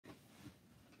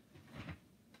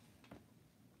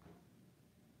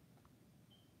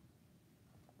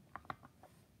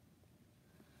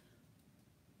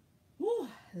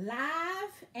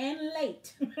live and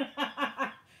late.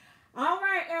 All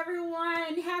right,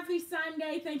 everyone. Happy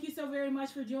Sunday. Thank you so very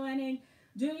much for joining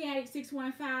DooneyAddicts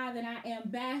 615, and I am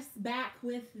back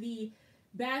with the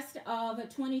best of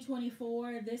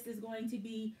 2024. This is going to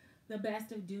be the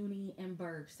best of Dooney and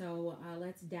Bourke. So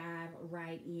let's dive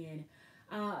right in.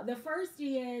 The first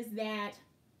is that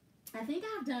I think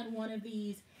I've done one of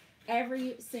these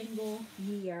every single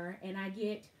year, and I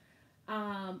get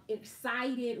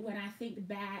excited when I think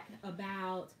back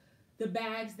about the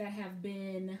bags that have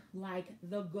been like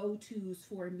the go-tos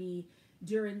for me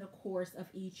during the course of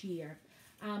each year.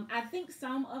 I think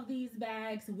some of these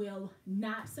bags will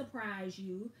not surprise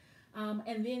you,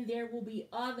 and then there will be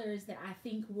others that I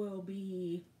think will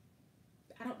be,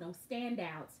 I don't know,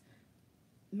 standouts.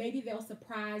 Maybe they'll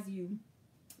surprise you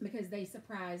because they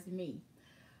surprised me.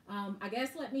 I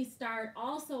guess let me start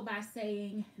also by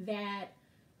saying that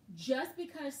just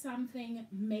because something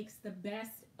makes the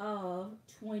best of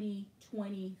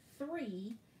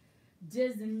 2023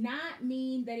 does not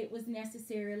mean that it was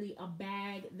necessarily a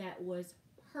bag that was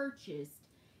purchased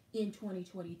in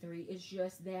 2023. It's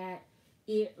just that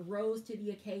it rose to the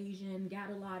occasion,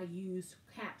 got a lot of use,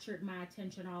 captured my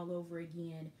attention all over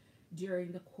again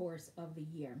during the course of the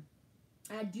year.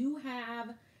 I do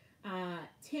have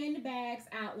 10 bags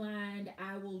outlined.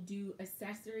 I will do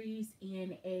accessories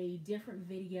in a different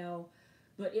video,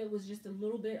 but it was just a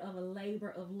little bit of a labor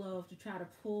of love to try to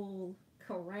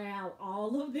corral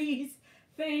all of these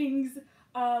things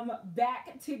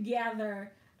back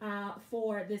together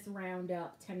for this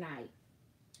roundup tonight.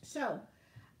 So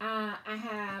I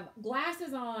have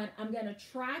glasses on. I'm going to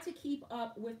try to keep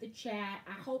up with the chat.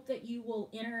 I hope that you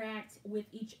will interact with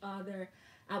each other.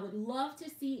 I would love to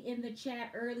see in the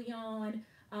chat early on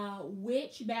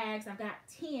which bags. I've got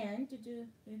 10 to do.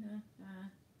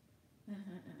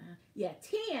 Yeah,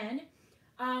 10.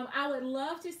 I would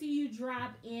love to see you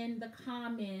drop in the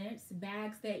comments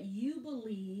bags that you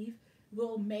believe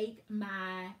will make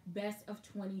my best of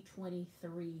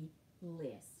 2023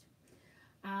 list.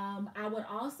 I would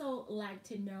also like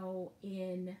to know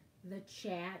in the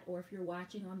chat, or if you're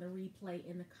watching on the replay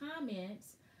in the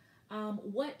comments,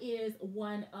 what is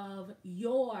one of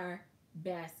your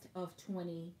best of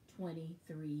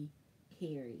 2023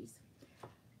 carries?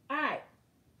 All right,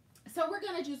 so we're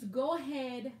going to just go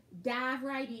ahead, dive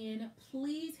right in.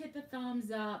 Please hit the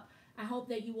thumbs up. I hope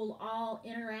that you will all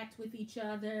interact with each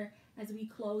other as we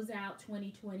close out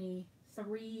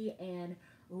 2023 and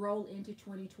roll into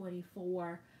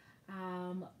 2024.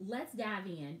 Let's dive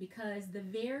in, because the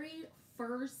very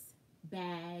first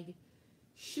bag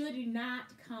should not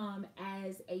come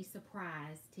as a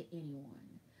surprise to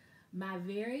anyone. My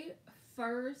very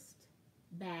first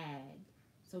bag,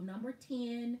 so number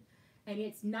 10, and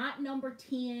it's not number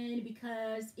 10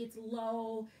 because it's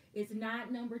low. It's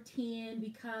not number 10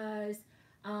 because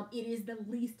it is the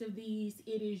least of these.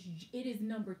 It is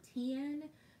number 10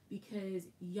 because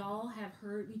y'all have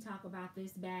heard me talk about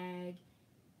this bag,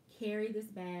 carry this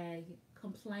bag,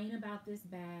 complain about this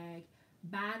bag,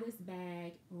 buy this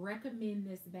bag, recommend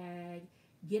this bag,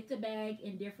 get the bag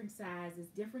in different sizes,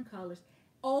 different colors,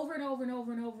 over and over and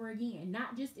over and over again.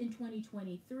 Not just in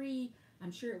 2023.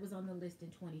 I'm sure it was on the list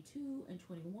in 22 and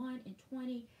 21 and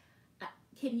 20.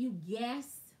 Can you guess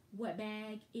what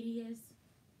bag it is?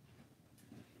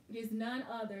 It is none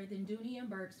other than Dooney and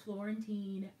Bourke's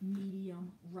Florentine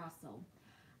Medium Russel.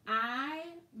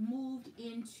 I moved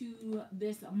into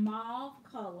this mauve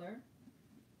color,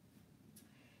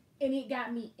 and it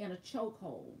got me in a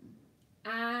chokehold.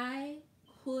 I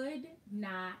could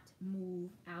not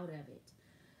move out of it.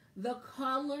 The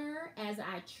color, as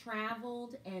I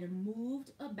traveled and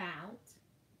moved about,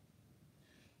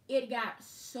 it got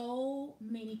so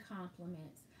many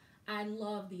compliments. I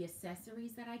love the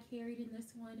accessories that I carried in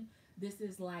this one. This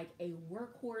is like a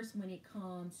workhorse when it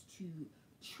comes to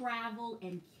travel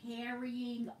and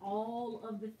carrying all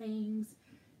of the things.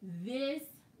 This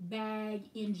bag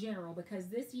in general, because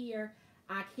this year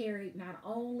I carried not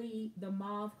only the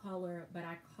mauve color, but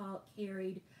I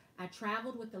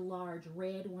traveled with the large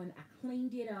red one. I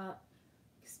cleaned it up,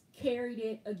 carried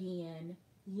it again,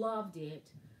 loved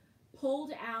it,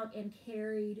 pulled out and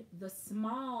carried the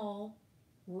small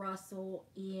Russel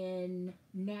in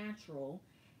natural,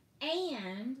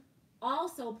 and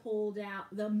also pulled out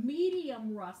the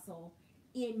medium Russel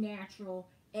in natural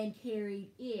and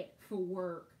carried it for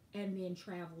work and then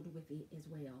traveled with it as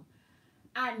well.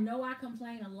 I know I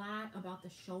complain a lot about the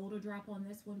shoulder drop on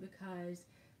this one because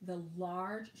the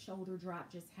large shoulder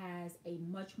drop just has a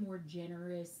much more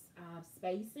generous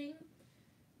spacing,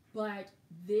 but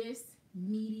this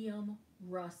medium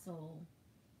Russel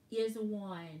is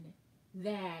one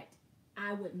that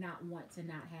I would not want to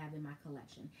not have in my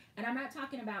collection. And I'm not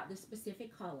talking about the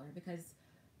specific color, because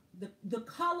the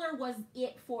color was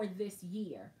it for this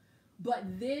year.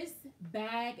 But this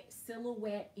bag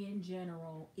silhouette in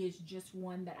general is just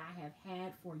one that I have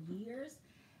had for years,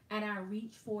 and I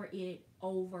reach for it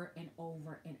over and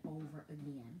over and over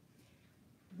again.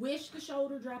 Wish the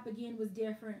shoulder drop again was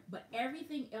different, but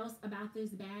everything else about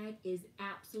this bag is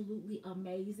absolutely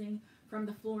amazing. From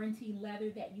the Florentine leather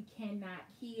that you cannot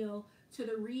kill, to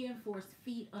the reinforced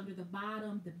feet under the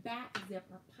bottom, the back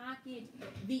zipper pocket,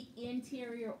 the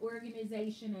interior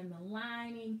organization and the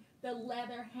lining, the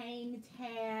leather hang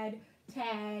tag.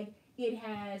 It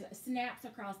has snaps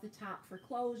across the top for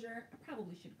closure. I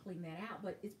probably should clean that out,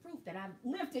 but it's proof that I've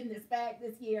lived in this bag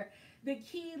this year. The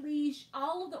key leash,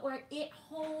 all of the order, it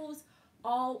holds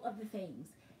all of the things.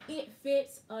 It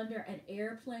fits under an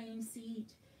airplane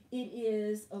seat. It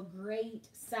is a great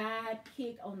side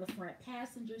kick on the front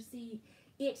passenger seat.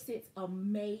 It sits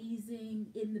amazing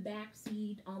in the back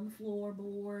seat, on the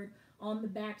floorboard, on the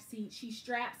back seat. She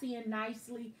straps in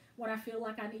nicely when I feel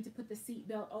like I need to put the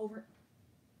seatbelt over.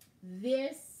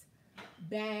 This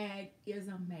bag is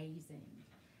amazing.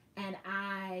 And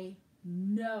I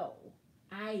know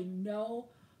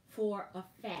for a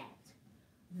fact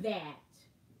that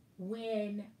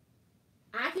when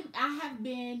I have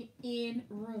been in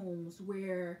rooms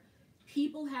where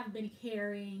people have been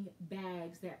carrying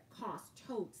bags that cost,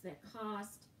 totes that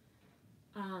cost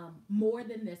more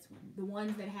than this one. The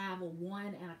ones that have a 1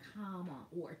 and a comma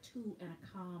or a 2 and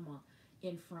a comma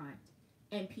in front.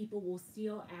 And people will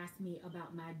still ask me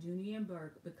about my Dooney and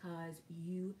Bourke, because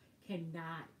you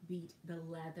cannot beat the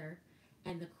leather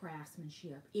and the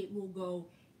craftsmanship. It will go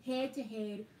head to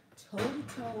head, toe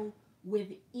to toe with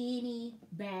any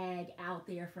bag out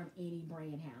there from any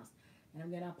brand house. And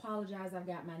I'm going to apologize. I've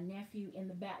got my nephew in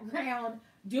the background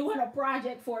doing a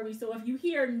project for me. So if you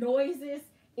hear noises,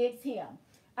 it's him.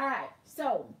 All right.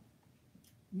 So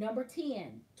number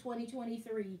 10,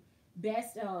 2023,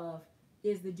 best of,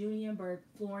 is the Dooney and Bourke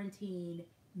Florentine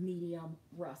Medium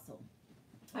Russel.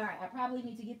 All right. I probably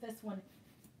need to get this one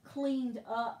cleaned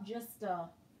up just a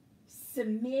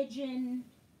smidgen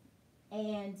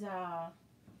and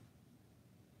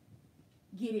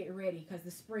get it ready, because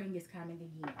the spring is coming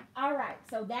again. All right,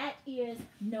 so that is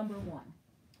number 1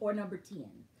 or number 10.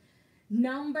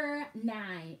 Number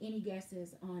 9. Any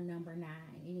guesses on number 9?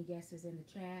 Any guesses in the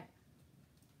chat?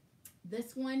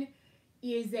 This one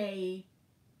is a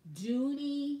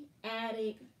Dooney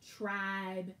Addict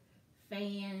Tribe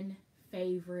fan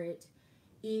favorite.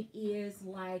 It is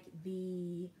like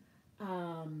the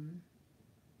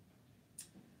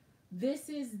this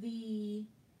is the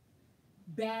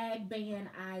Bag Band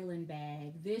Island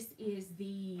bag. This is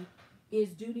is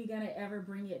Dooney gonna ever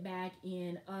bring it back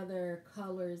in other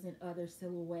colors and other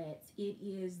silhouettes? It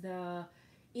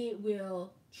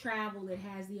will travel. It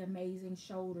has the amazing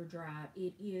shoulder drop.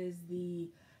 It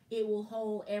will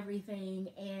hold everything,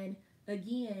 and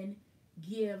again,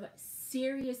 give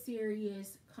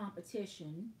serious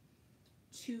competition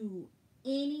to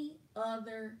any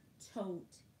other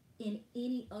tote in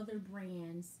any other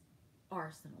brand's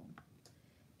arsenal.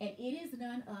 And it is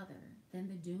none other than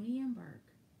the Dooney and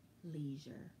Bourke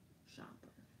Leisure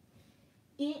Shopper.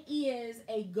 It is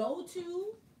a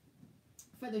go-to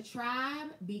for the tribe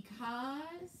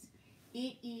because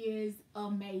it is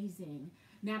amazing.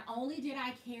 Not only did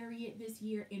I carry it this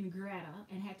year in Greta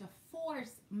and had to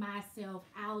force myself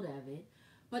out of it,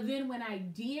 but then when I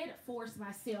did force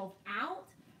myself out,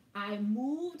 I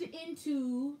moved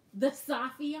into the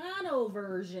Saffiano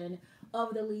version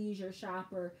of the Leisure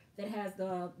Shopper that has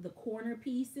the corner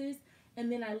pieces, and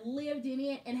then I lived in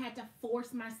it and had to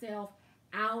force myself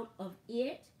out of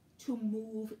it to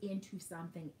move into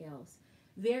something else.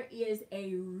 There is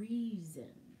a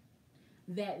reason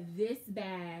that this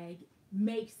bag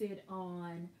makes it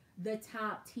on the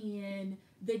top 10,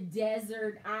 the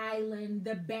desert island,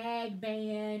 the bag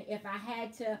band. If I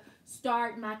had to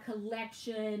start my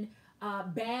collection,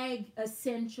 bag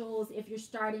essentials, if you're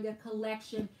starting a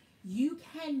collection, you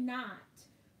cannot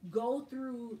go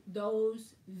through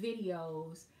those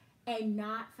videos and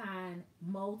not find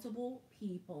multiple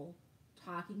people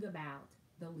talking about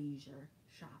the Leisure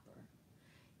Shopper.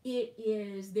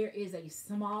 There is a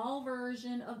small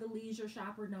version of the Leisure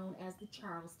Shopper known as the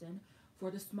Charleston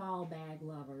for the small bag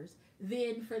lovers.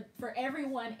 Then for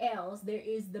everyone else, there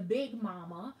is the Big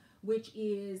Mama, which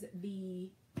is the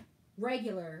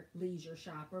regular Leisure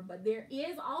Shopper, but there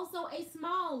is also a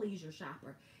small Leisure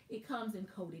Shopper. It comes in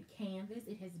coated canvas.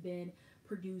 It has been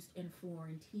produced in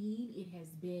Florentine. It has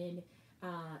been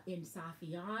in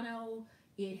Saffiano.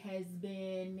 It has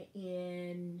been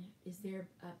in, is there,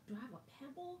 do I have a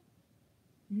pebble?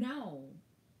 No.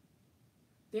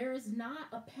 There is not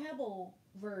a pebble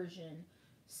version.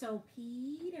 So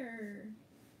Peter,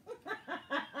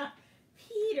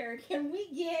 Peter, can we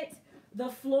get the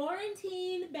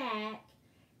Florentine back,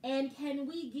 and can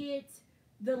we get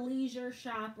the Leisure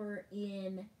Shopper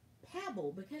in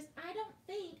pebble? Because I don't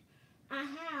think I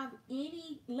have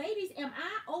any, ladies, am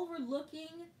I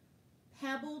overlooking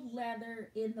pebbled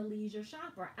leather in the Leisure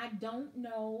Shopper? I don't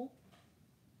know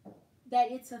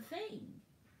that it's a thing.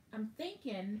 I'm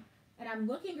thinking, and I'm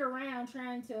looking around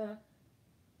trying to,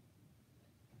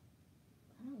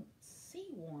 I don't see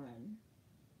one.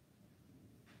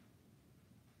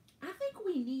 I think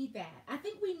we need that. I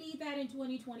think we need that in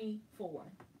 2024.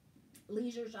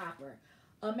 Leisure Shopper.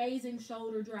 Amazing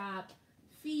shoulder drop.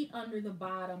 Feet under the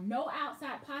bottom. No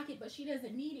outside pocket, but she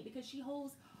doesn't need it because she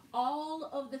holds all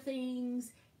of the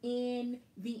things in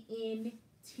the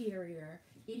interior.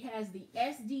 It has the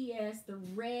SDS, the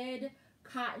red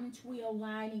cotton twill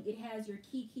lining. It has your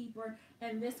key keeper,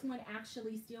 and this one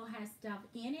actually still has stuff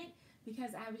in it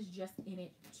because I was just in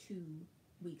it 2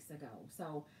 weeks ago.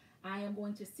 So I am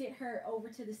going to sit her over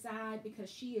to the side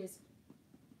because she is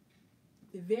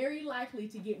very likely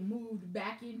to get moved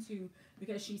back into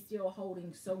because she's still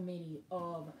holding so many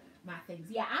of my things.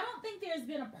 Yeah, I don't think there's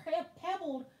been a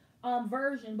pebbled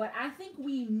version, but I think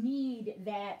we need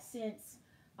that since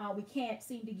we can't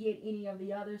seem to get any of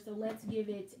the others. So let's give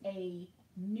it a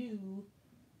new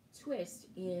twist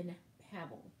in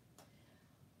pebble.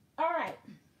 All right,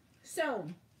 so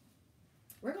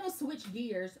we're going to switch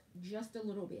gears just a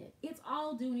little bit. It's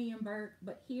all Dooney and Bourke,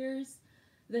 but here's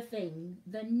the thing.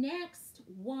 The next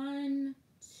 1,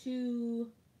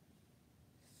 2,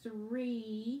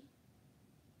 3,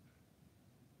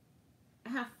 I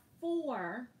have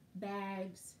 4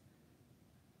 bags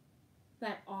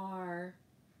that are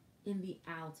in the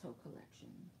Alto collection.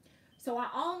 So I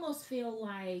almost feel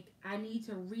like I need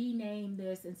to rename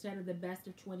this. Instead of the best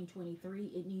of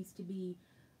 2023, it needs to be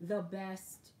the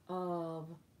best of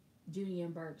Dooney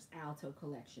and Bourke's Alto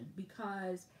collection,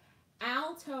 because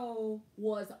Alto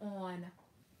was on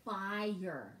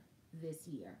fire this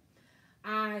year.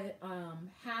 I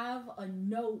have a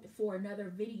note for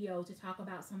another video to talk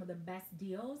about some of the best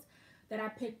deals that I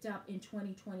picked up in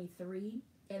 2023,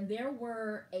 and there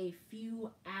were a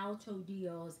few Alto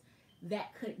deals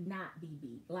that could not be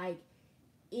beat. Like,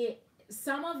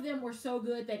 some of them were so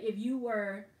good that if you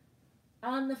were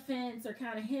on the fence or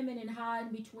kind of hemming and hawing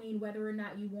between whether or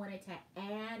not you wanted to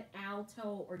add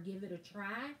Alto or give it a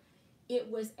try, it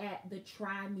was at the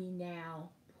try me now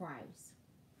price.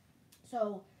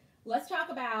 So let's talk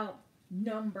about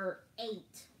number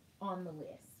 8 on the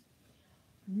list.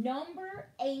 Number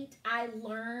 8, I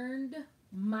learned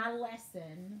my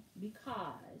lesson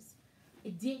because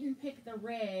it didn't pick the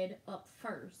red up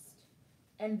first,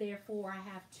 and therefore I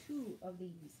have 2 of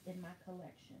these in my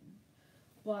collection.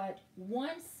 But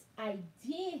once I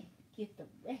did get the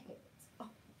red,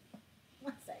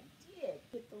 once I did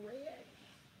get the red,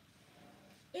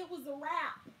 it was a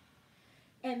wrap.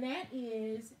 And that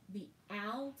is the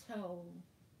Alto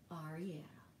Aria.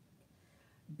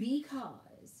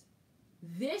 Because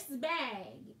this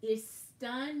bag is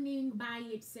stunning by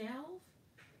itself,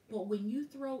 but when you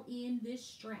throw in this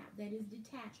strap that is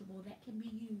detachable, that can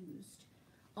be used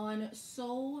on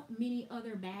so many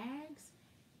other bags,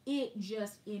 it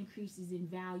just increases in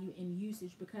value and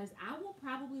usage, because I will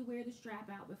probably wear the strap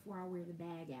out before I wear the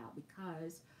bag out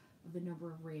because of the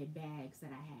number of red bags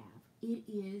that I have. It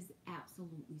is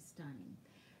absolutely stunning.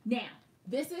 Now,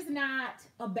 this is not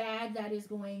a bag that is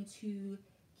going to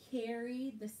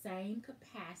carry the same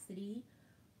capacity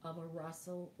of a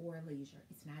Russel or a Leisure.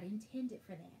 It's not intended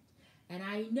for that. And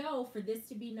I know for this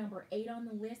to be number 8 on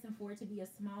the list and for it to be a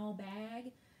small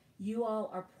bag, you all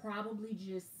are probably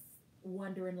just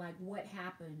wondering, like, what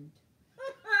happened?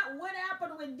 What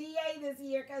happened with DA this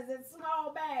year because it's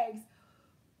small bags?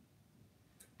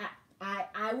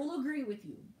 I will agree with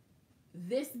you.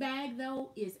 This bag,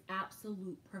 though, is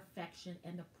absolute perfection,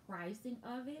 and the pricing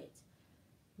of it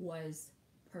was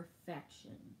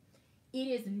perfection. It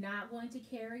is not going to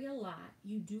carry a lot.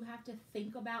 You do have to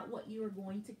think about what you are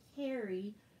going to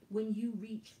carry when you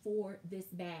reach for this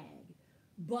bag.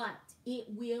 But it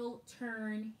will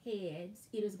turn heads.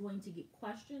 It is going to get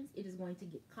questions. It is going to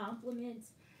get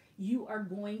compliments. You are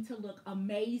going to look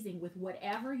amazing with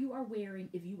whatever you are wearing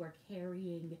if you are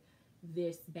carrying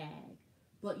this bag.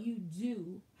 But you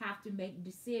do have to make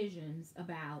decisions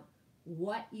about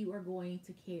what you are going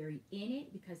to carry in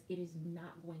it, because it is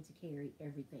not going to carry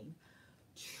everything.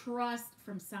 Trust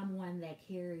from someone that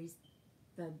carries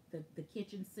the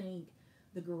kitchen sink,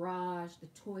 the garage, the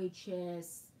toy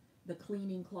chest, the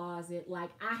cleaning closet. Like,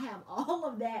 I have all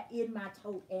of that in my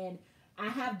tote, and I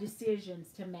have decisions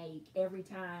to make every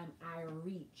time I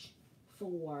reach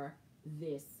for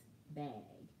this bag.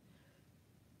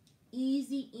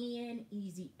 Easy in,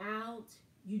 easy out.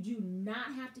 You do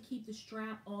not have to keep the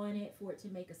strap on it for it to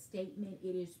make a statement.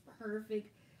 It is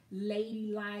perfect,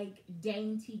 ladylike,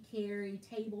 dainty carry,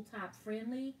 tabletop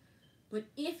friendly. But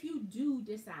if you do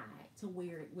decide to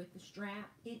wear it with the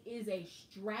strap, it is a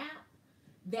strap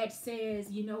that says,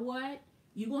 you know what?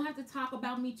 You're going to have to talk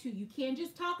about me too. You can't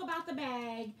just talk about the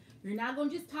bag. You're not going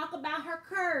to just talk about her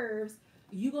curves.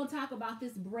 You're going to talk about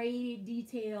this braided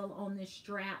detail on this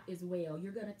strap as well.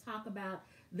 You're going to talk about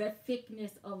the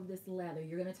thickness of this leather.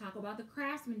 You're going to talk about the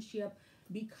craftsmanship,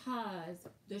 because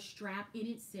the strap in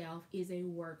itself is a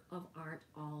work of art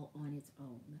all on its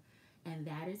own. And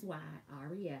that is why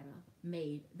Arietta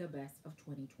made the best of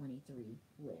 2023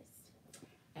 list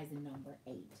as a number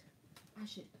 8. I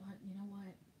should, you know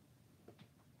what?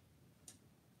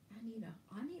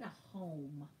 I need a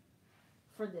home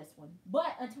for this one.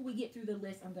 But until we get through the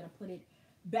list, I'm going to put it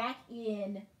back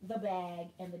in the bag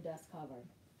and the dust cover.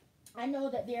 I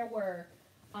know that there were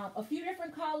a few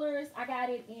different colors. I got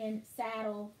it in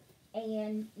saddle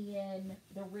and in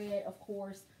the red, of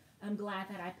course. I'm glad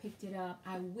that I picked it up.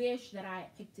 I wish that I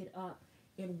had picked it up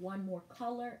in one more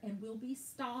color, and we'll be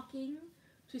stalking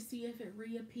to see if it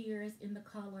reappears in the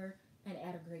color and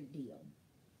at a great deal.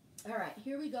 All right,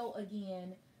 here we go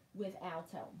again with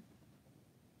Alto.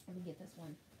 Let me get this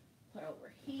one put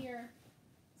over here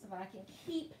so that I can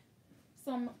keep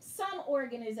some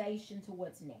organization to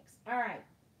what's next. All right.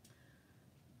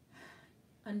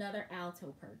 Another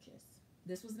Alto purchase.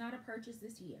 This was not a purchase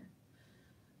this year.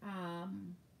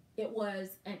 It was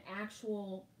an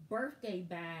actual birthday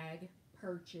bag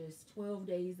purchase, 12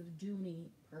 days of Dooney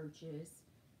purchase.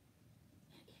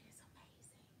 And it is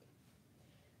amazing.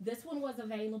 This one was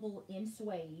available in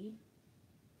suede.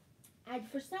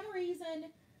 For some reason,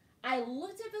 I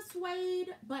looked at the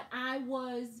suede, but I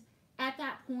was at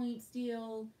that point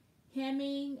still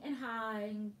hemming and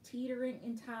hawing, teetering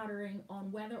and tottering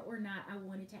on whether or not I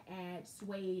wanted to add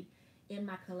suede in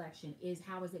my collection.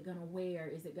 How is it going to wear?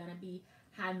 Is it going to be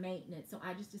high maintenance? So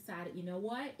I just decided, you know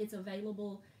what? It's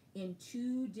available in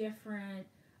 2 different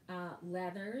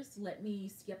leathers. Let me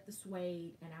skip the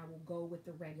suede and I will go with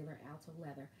the regular Alto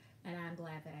leather. And I'm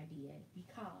glad that I did,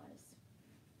 because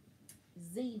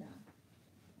Zena,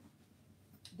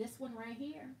 this one right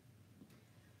here,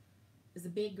 is a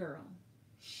big girl.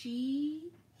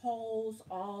 She holds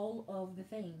all of the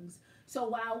things. So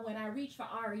while when I reach for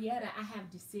Arietta, I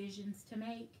have decisions to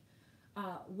make.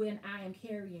 When I am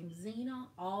carrying Zena,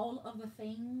 all of the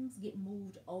things get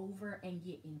moved over and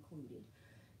get included.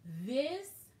 This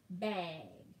bag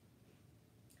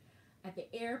at the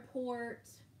airport,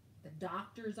 the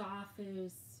doctor's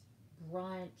office,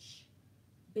 brunch,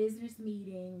 business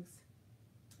meetings,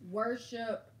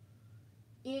 worship,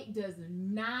 it does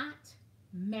not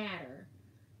matter.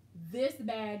 This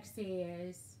bag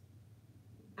says,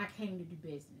 I came to do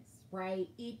business, right?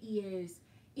 It is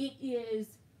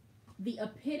the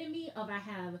epitome of I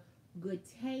have good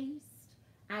taste,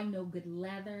 I know good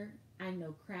leather, I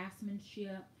know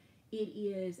craftsmanship. It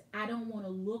is, I don't want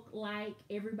to look like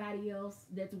everybody else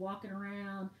that's walking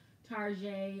around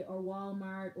Target or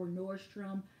Walmart or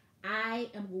Nordstrom. I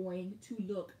am going to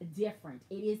look different.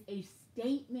 It is a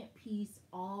statement piece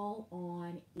all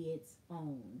on its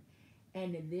own.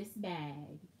 And this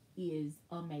bag is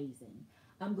amazing.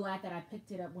 I'm glad that I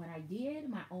picked it up when I did.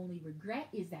 My only regret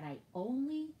is that I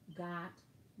only got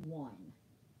one.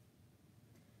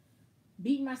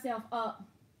 Beating myself up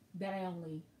that I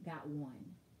only got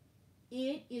one.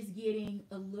 It is getting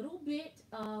a little bit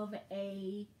of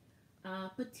a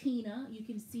patina. You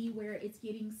can see where it's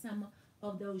getting some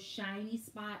of those shiny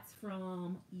spots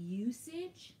from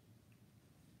usage.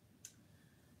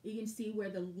 You can see where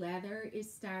the leather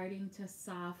is starting to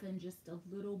soften just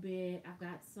a little bit. I've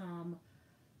got some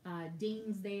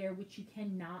dings there, which you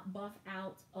cannot buff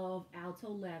out of Alto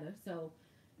leather. So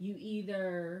you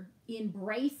either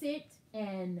embrace it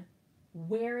and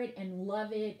wear it and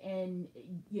love it and,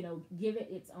 you know, give it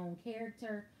its own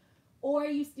character, or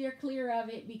you steer clear of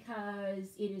it because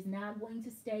it is not going to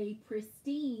stay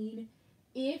pristine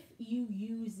if you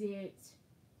use it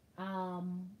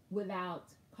without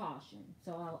caution.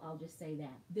 So I'll just say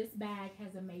that. This bag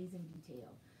has amazing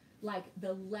detail. Like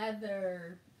the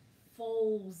leather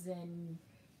folds and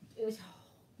it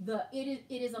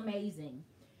is amazing.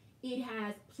 It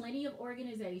has plenty of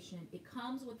organization. It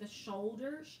comes with a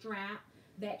shoulder strap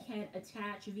that can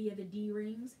attach via the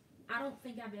D-rings. I don't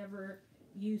think I've ever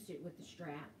used it with the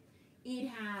strap. It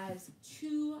has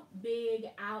two big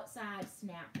outside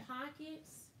snap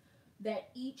pockets that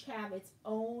each have its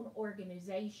own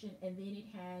organization, and then it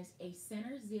has a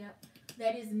center zip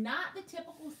that is not the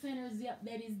typical center zip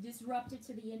that is disrupted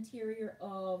to the interior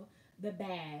of the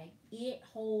bag. It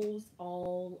holds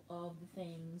all of the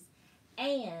things,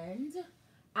 and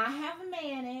I have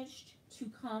managed to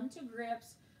come to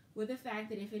grips with the fact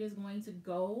that if it is going to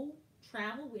go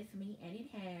travel with me, and it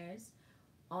has,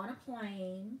 on a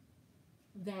plane,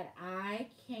 that I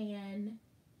can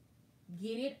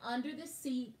get it under the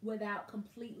seat without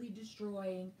completely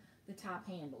destroying the top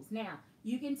handles. Now,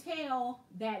 you can tell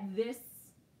that this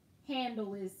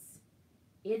handle is,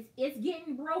 it's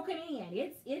getting broken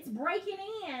in. It's breaking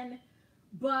in,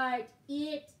 but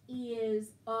it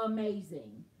is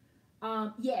amazing.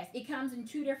 Yes, it comes in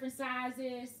two different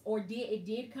sizes, or it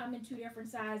did come in two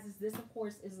different sizes. This, of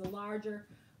course, is the larger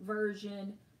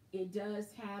version. It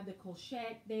does have the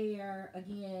clochette there.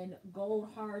 Again, gold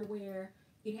hardware.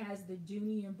 It has the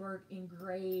Dooney and Bourke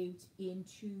engraved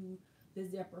into the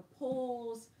zipper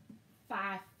pulls.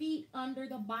 5 feet under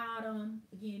the bottom.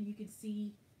 Again, you can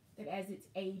see that as it's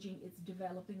aging, it's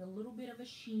developing a little bit of a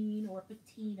sheen or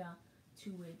patina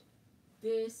to it.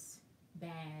 This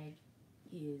bag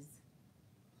is,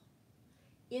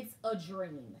 it's a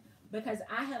dream, because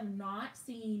I have not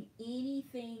seen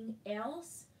anything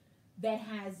else that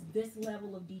has this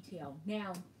level of detail.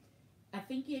 Now, I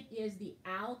think it is the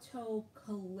Alto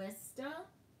Callista.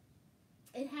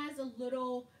 It has a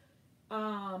little,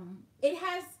 it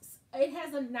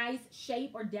has a nice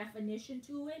shape or definition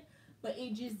to it, but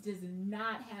it just does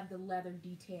not have the leather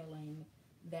detailing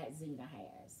that Zena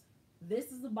has.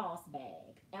 This is a boss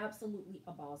bag. Absolutely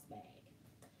a boss bag.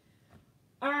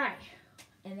 All right.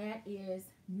 And that is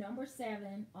number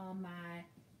 7 on my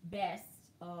best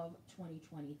of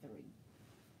 2023.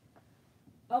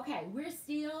 Okay, we're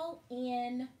still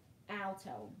in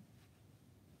Alto.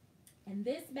 And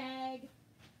this bag,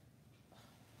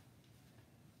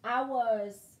 I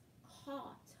was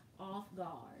caught off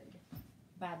guard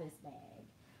by this bag.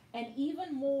 And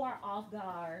even more off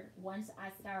guard once I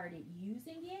started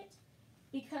using it,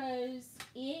 because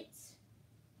it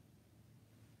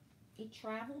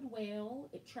traveled well,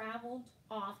 it traveled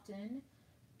often.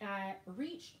 I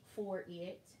reached for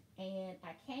it, and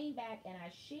I came back and I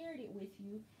shared it with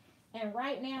you. And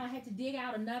right now I had to dig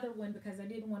out another one because I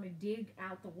didn't want to dig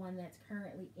out the one that's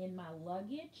currently in my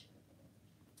luggage.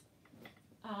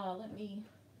 Let me,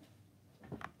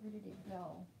 where did it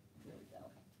go? Here we go.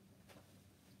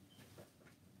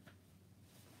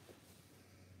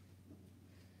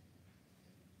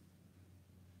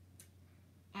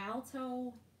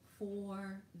 Alto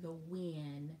for the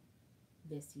win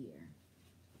this year.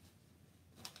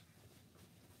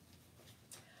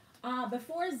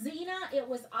 Before Zena, it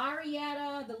was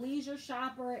Arietta, the Leisure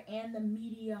Shopper, and the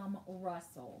medium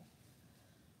Russel.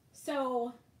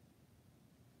 So,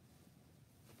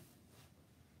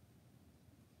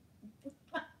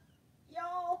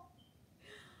 y'all,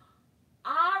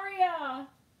 Aria,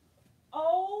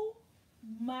 oh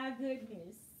my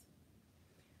goodness.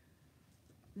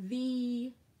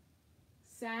 The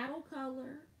saddle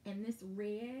color and this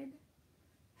red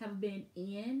have been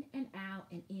in and out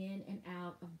and in and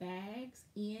out of bags,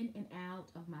 in and out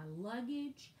of my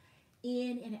luggage,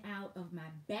 in and out of my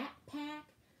backpack.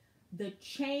 The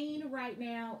chain right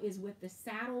now is with the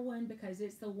saddle one because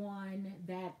it's the one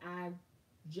that I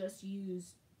just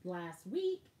used last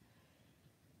week.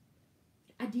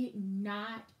 I did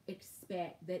not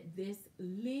expect that this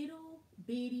little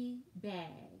bitty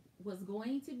bag was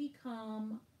going to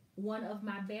become one of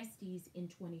my besties in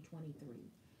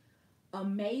 2023.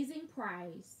 Amazing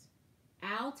price,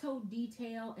 Alto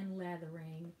detail and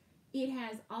leathering. It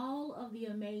has all of the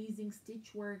amazing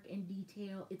stitch work and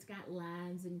detail. It's got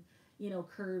lines and, you know,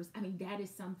 curves. I mean, that is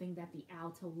something that the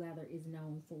Alto leather is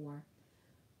known for.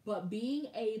 But being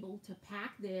able to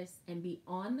pack this and be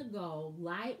on the go,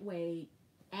 lightweight,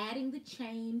 adding the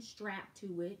chain strap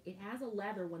to it. It has a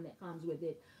leather one that comes with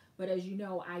it. But as you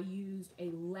know, I used a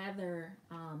leather,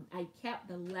 I kept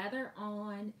the leather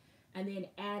on and then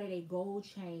added a gold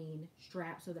chain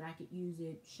strap so that I could use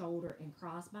it shoulder and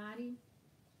crossbody.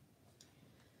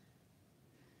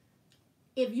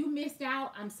 If you missed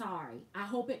out, I'm sorry. I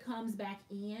hope it comes back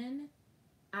in.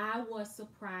 I was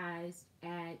surprised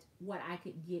at what I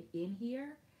could get in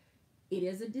here. It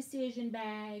is a decision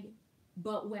bag,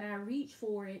 but when I reach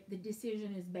for it, the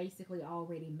decision is basically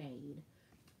already made.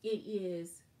 It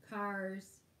is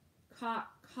cards,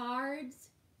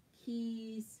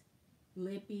 keys,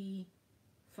 lippy,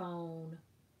 phone,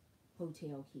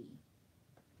 hotel key.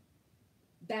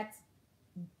 That's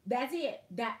that's it.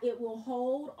 That it will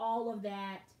hold all of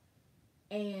that,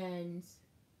 and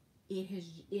it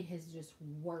has just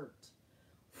worked.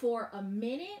 For a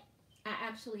minute, I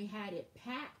actually had it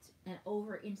packed and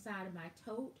over inside of my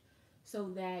tote so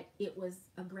that it was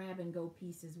a grab and go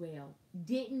piece as well.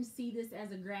 Didn't see this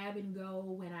as a grab and go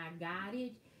when I got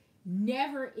it.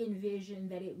 Never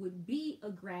envisioned that it would be a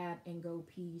grab and go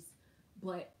piece,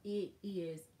 but it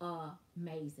is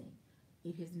amazing.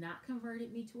 It has not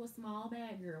converted me to a small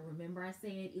bag girl. Remember I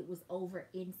said it was over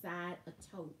inside a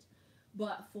tote.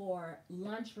 But for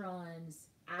lunch runs,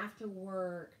 after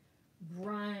work,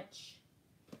 brunch,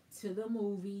 to the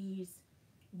movies,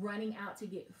 running out to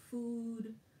get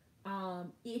food,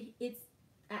 it's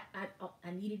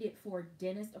I needed it for a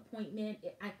dentist appointment.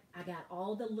 I got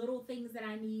all the little things that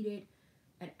I needed,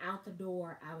 and out the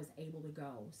door I was able to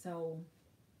go. So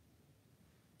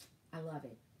I love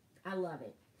it. I love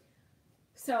it.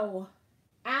 So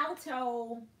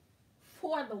Alto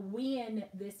for the win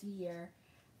this year.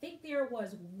 I think there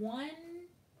was one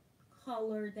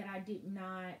color that I did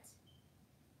not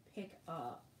pick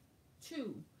up.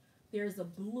 Two. There's a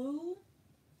blue,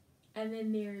 and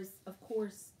then there's, of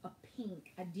course, a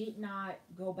pink. I did not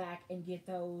go back and get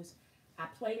those. I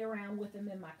played around with them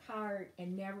in my cart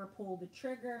and never pulled the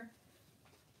trigger.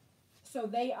 So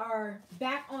they are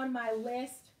back on my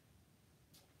list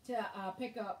to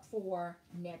pick up for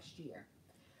next year.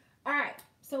 All right,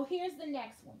 so here's the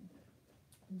next one.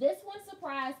 This one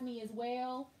surprised me as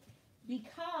well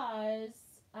because,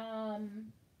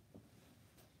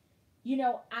 you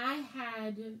know, I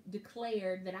had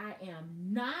declared that I am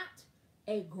not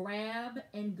a grab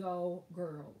and go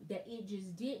girl. That it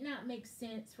just did not make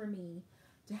sense for me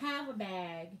to have a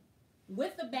bag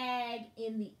with a bag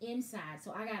in the inside.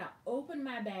 So I got to open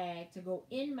my bag to go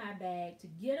in my bag to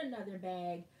get another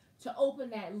bag, to open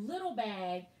that little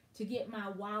bag to get my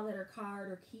wallet or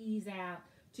card or keys out,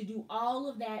 to do all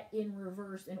of that in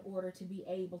reverse in order to be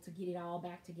able to get it all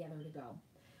back together to go.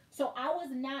 So I was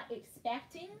not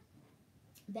expecting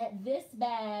that this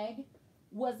bag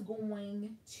was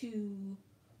going to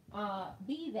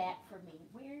be that for me.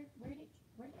 Where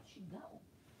did she go?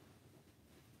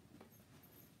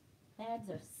 Bags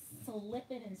are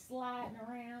slipping and sliding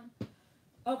around.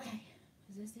 Okay,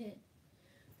 is this it?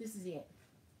 This is it.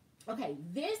 Okay,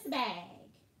 this bag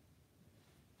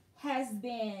has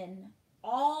been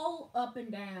all up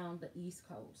and down the East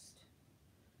Coast.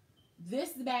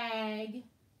 This bag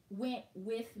went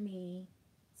with me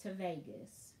to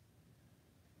Vegas.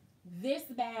 This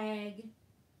bag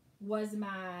was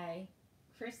my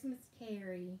Christmas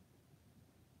carry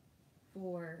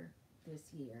for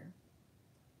this year.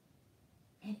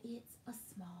 And it's a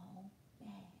small bag.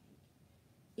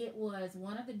 It was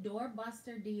one of the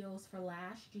doorbuster deals for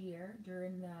last year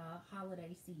during the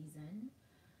holiday season.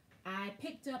 I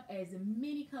picked up as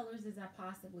many colors as I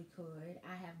possibly could.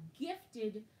 I have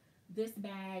gifted this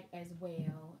bag as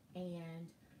well, and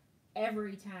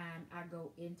every time I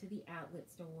go into the outlet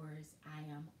stores, I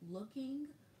am looking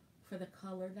for the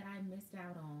color that I missed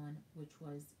out on, which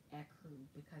was ecru,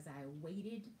 because I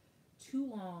waited too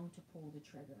long to pull the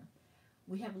trigger.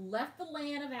 We have left the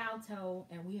land of Alto,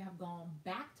 and we have gone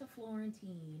back to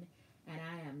Florentine, and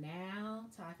I am now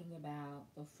talking about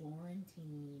the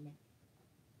Florentine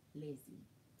Lizie.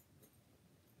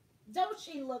 Don't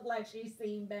she look like she's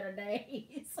seen better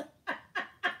days?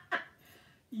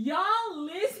 Y'all,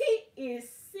 Lizie is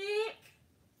sick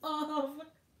of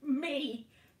me,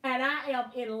 and I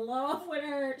am in love with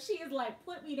her. She is like,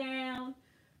 put me down.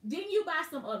 Didn't you buy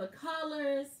some other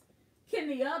colors? Can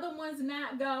the other ones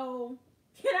not go?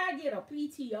 Can I get a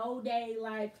PTO day?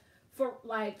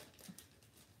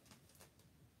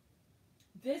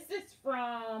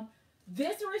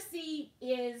 This receipt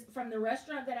is from the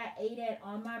restaurant that I ate at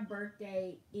on my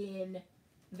birthday in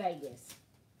Vegas.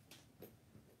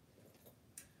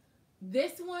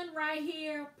 This one right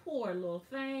here, poor little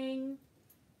thing.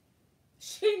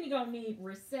 She's gonna need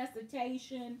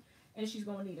resuscitation, and she's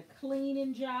gonna need a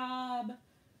cleaning job.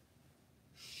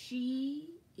 She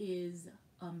is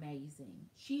amazing.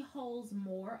 She holds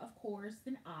more, of course,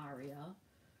 than Aria.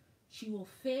 She will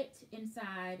fit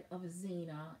inside of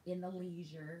Zena in the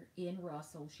Leisure in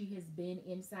Russel. She has been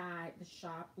inside the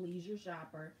shop, Leisure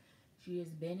Shopper. She has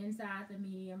been inside the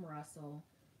medium Russel.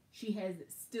 She has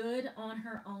stood on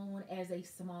her own as a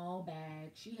small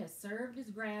bag. She has served as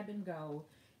grab and go.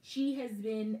 She has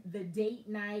been the date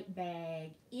night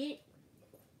bag.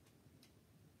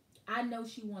 I know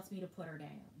she wants me to put her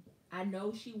down. I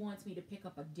know she wants me to pick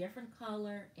up a different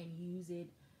color and use it.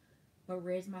 But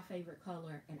red's my favorite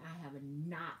color, and I have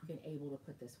not been able to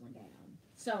put this one down.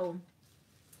 So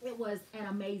it was an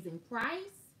amazing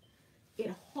price.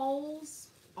 It holds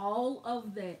all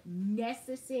of the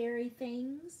necessary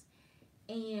things,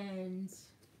 and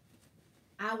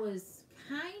I was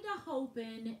kind of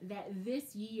hoping that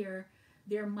this year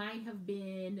there might have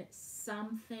been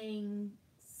something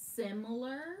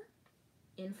similar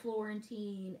in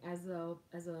Florentine as a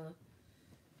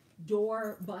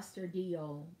doorbuster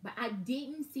deal, but I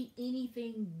didn't see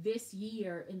anything this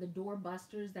year in the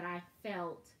doorbusters that I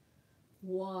felt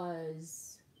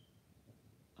was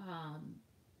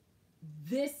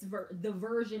the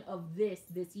version of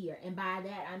this year. And by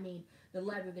that I mean the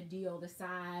leather, the deal, the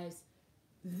size.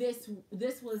 This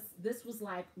was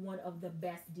like one of the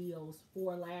best deals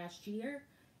for last year,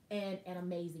 and an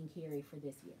amazing carry for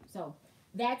this year. So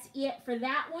that's it for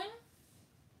that one.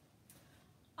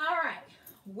 All right,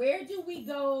 where do we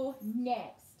go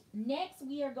next? Next,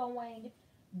 we are going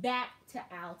back to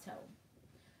Alto.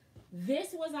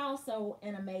 This was also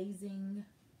an amazing,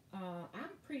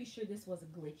 I'm pretty sure this was a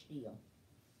glitch deal,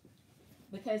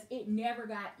 because it never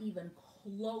got even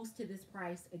close to this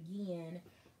price again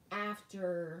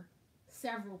after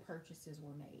several purchases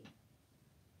were made.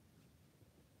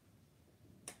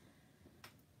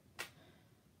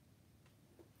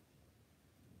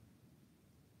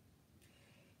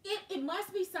 It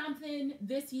must be something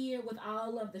this year with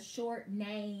all of the short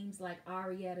names like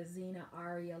Arietta, Zena,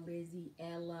 Aria, Lizie,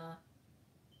 Ella.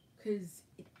 Because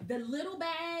the little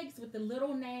bags with the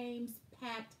little names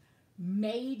packed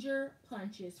major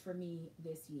punches for me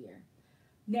this year.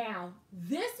 Now,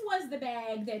 this was the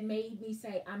bag that made me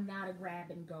say, I'm not a grab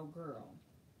and go girl.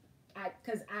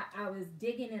 Because I was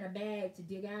digging in a bag to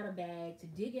dig out a bag to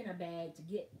dig in a bag to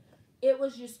get, it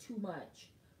was just too much.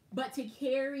 But to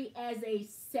carry as a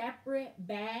separate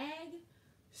bag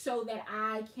so that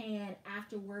I can,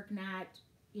 after work, not,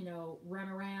 run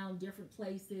around different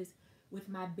places with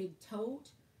my big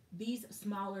tote, these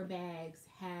smaller bags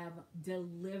have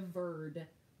delivered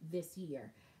this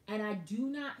year. And I do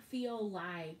not feel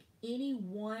like any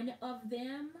one of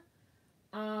them,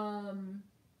 I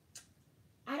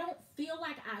don't feel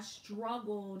like I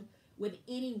struggled with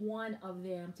any one of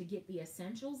them to get the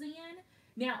essentials in.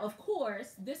 Now, of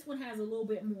course, this one has a little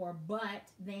bit more butt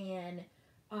than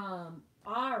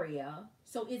Aria,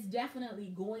 so it's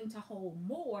definitely going to hold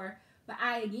more, but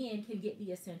I, again, can get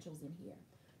the essentials in here.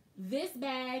 This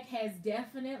bag has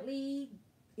definitely,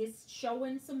 it's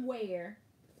showing some wear.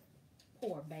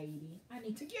 Poor baby. I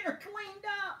need to get her cleaned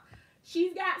up.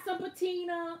 She's got some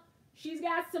patina. She's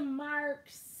got some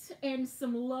marks and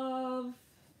some love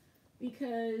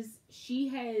because she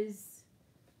has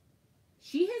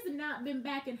not been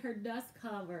back in her dust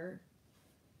cover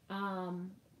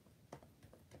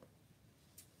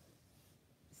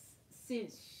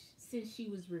since she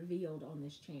was revealed on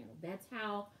this channel. That's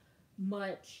how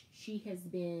much she has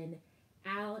been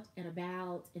out and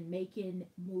about and making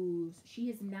moves. She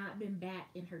has not been back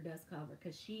in her dust cover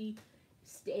because she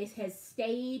has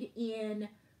stayed in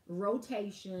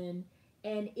rotation.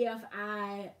 And if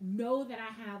I know that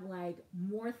I have like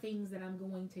more things that I'm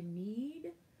going to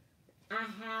need, I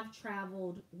have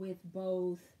traveled with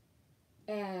both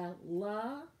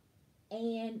Ella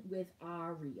and with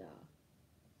Aria.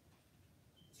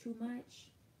 Too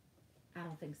much? I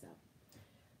don't think so.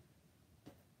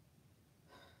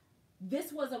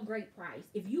 This was a great price.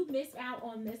 If you missed out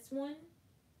on this one,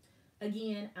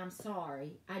 again, I'm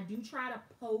sorry. I do try to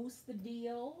post the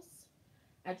deals.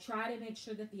 I try to make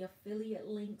sure that the affiliate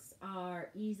links are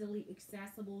easily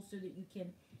accessible so that you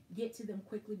can get to them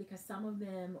quickly, because some of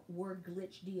them were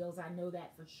glitch deals. I know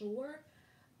that for sure.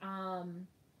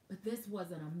 But this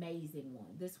was an amazing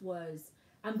one. This was,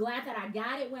 I'm glad that I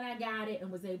got it when I got it and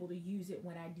was able to use it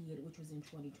when I did, which was in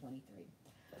 2023.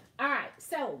 All right,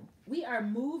 so we are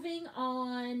moving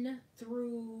on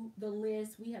through the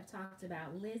list. We have talked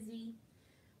about Lizie.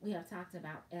 We have talked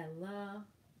about Ella.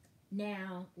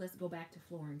 Now, let's go back to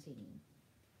Florentine.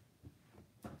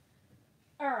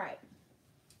 All right.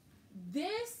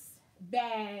 This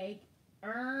bag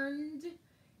earned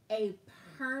a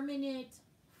permanent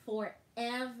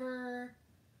forever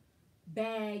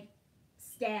bag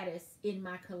status in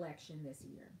my collection this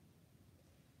year.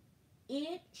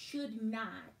 It should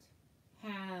not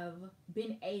have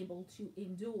been able to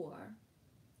endure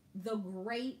the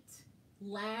great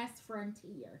last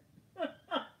frontier.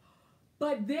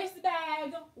 But this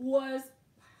bag was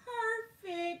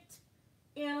perfect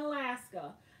in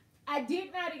Alaska. I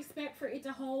did not expect for it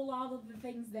to hold all of the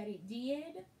things that it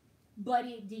did, but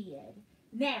it did.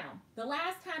 Now, the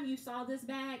last time you saw this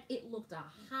bag, it looked a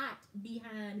hot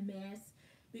behind mess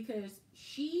because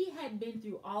she had been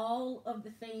through all of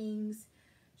the things.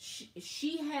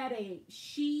 She had a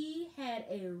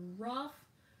rough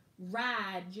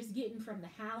ride just getting from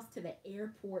the house to the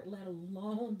airport, let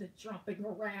alone the jumping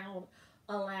around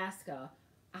Alaska.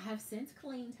 I have since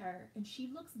cleaned her, and she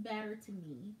looks better to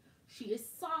me. She is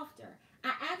softer.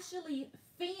 I actually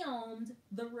filmed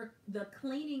the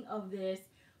cleaning of this,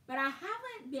 but I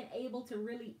haven't been able to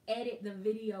really edit the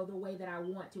video the way that I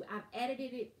want to. I've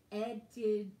edited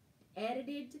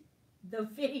the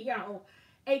video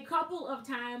a couple of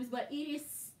times, but it is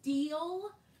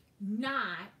still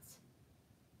not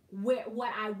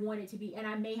what I want it to be, and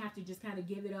I may have to just kind of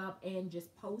give it up and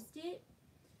just post it.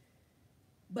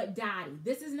 But Dottie,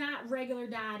 this is not regular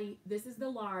Dottie. This is the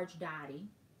large Dottie.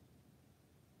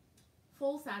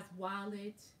 Full size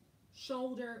wallet,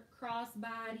 shoulder,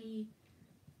 crossbody.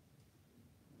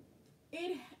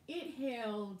 It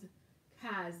held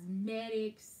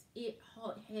cosmetics. It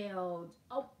held,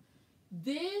 oh,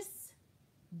 this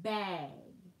bag.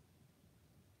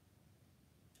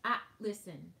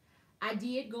 Listen, I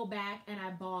did go back and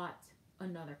I bought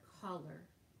another color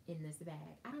in this bag.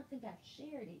 I don't think I've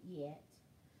shared it yet,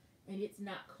 and it's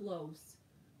not close.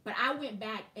 But I went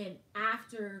back, and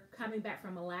after coming back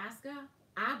from Alaska,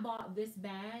 I bought this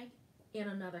bag in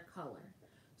another color.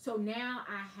 So now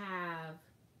I have,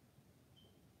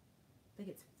 I think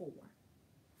it's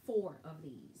four of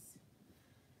these.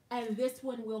 And this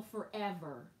one will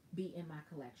forever be in my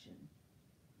collection.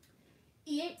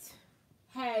 It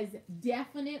has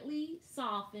definitely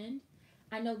softened.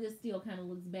 I know this still kind of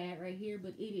looks bad right here,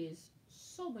 but it is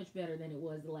so much better than it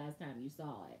was the last time you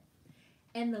saw it.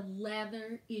 And the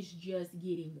leather is just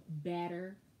getting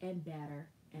better and better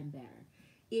and better.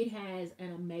 It has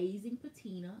an amazing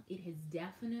patina. It has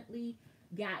definitely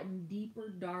gotten deeper,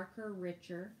 darker,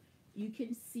 richer. You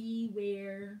can see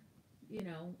where, you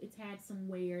know, it's had some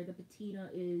wear. The patina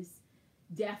is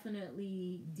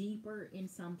definitely deeper in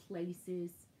some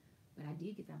places. But I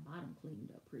did get that bottom cleaned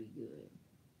up pretty good.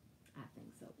 I think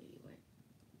so anyway.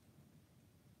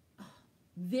 Oh,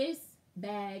 this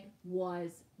bag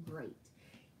was great.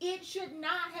 It should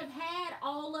not have had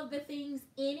all of the things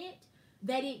in it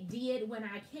that it did when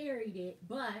I carried it.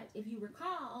 But if you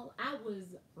recall, I was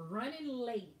running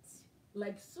late,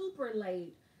 like super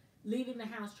late, leaving the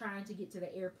house trying to get to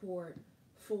the airport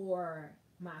for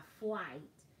my flight,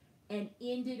 and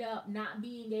ended up not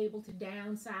being able to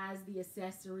downsize the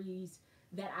accessories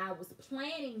that I was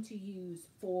planning to use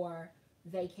for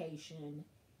vacation,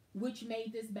 which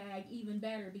made this bag even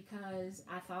better because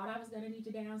I thought I was going to need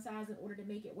to downsize in order to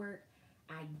make it work.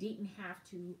 I didn't have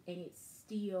to, and it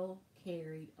still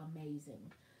carried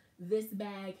amazing. This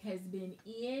bag has been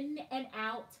in and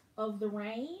out of the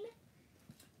rain.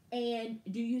 And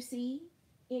do you see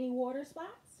any water spots?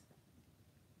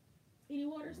 Any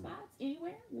water spots?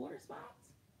 Anywhere? Water spots?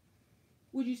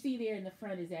 What you see there in the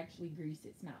front is actually grease.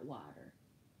 It's not water.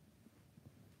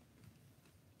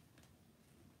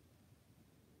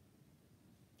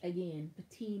 Again,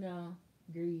 patina,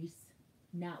 grease,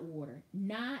 not water.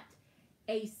 Not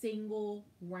a single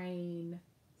rain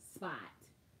spot.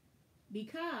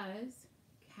 Because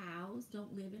cows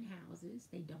don't live in houses.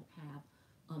 They don't have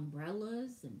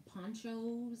umbrellas and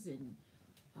ponchos and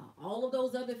all of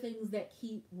those other things that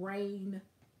keep rain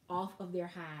off of their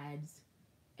hides.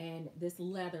 And this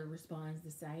leather responds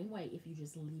the same way. If you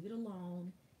just leave it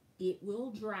alone, it will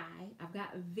dry. I've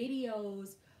got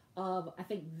videos of, I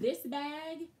think, this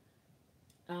bag,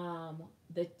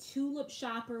 the Tulip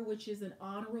Shopper, which is an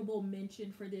honorable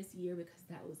mention for this year because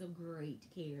that was a great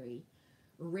carry.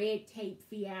 Red Tape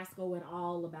Fiasco and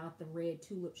all about the red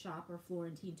Tulip Shopper,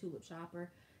 Florentine Tulip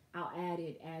Shopper. I'll add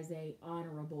it as a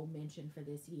honorable mention for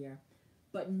this year.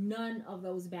 But none of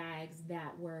those bags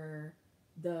that were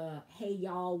the Hey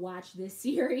Y'all Watch This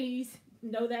series,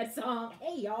 know that song,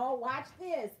 Hey Y'all Watch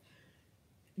This.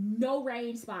 No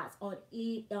rain spots on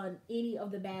any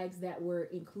of the bags that were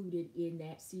included in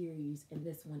that series, and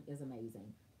this one is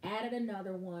amazing. Added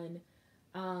another one.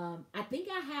 I think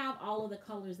I have all of the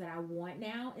colors that I want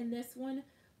now in this one.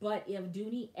 But if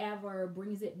Dooney ever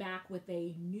brings it back with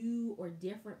a new or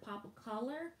different pop of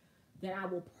color, then I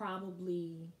will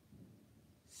probably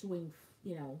swing,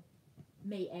 you know,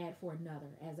 may add for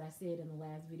another. As I said in the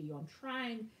last video, I'm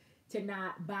trying to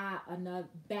not buy enough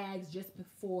bags just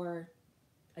before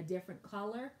a different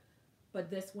color.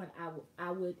 But this one, I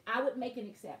would make an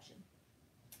exception.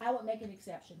 I would make an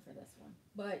exception for this one.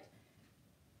 But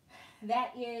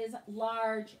that is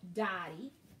large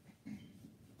Dottie.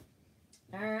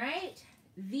 All right,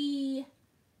 the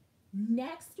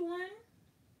next one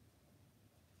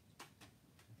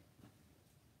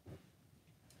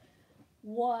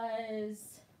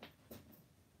was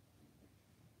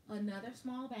another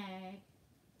small bag,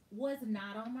 was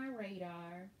not on my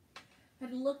radar.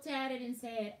 had looked at it and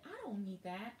said, I don't need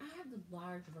that. I have the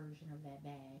large version of that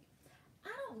bag. I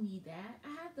don't need that. I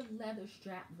have the leather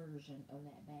strap version of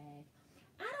that bag.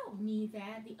 I don't need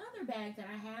that. The other bag that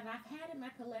I have, I've had in my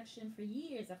collection for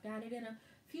years. I've got it in a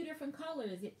few different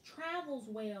colors. It travels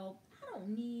well. I don't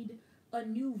need a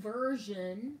new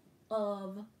version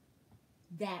of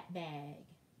that bag.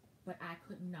 But I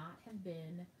could not have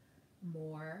been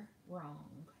more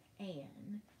wrong.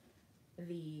 And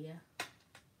the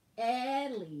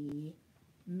Ellie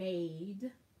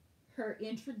made her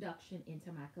introduction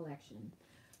into my collection.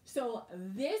 So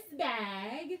this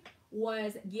bag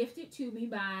was gifted to me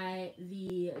by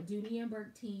the Dooney and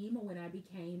Bourke team when I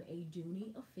became a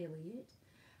Dooney affiliate.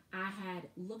 I had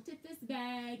looked at this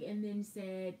bag and then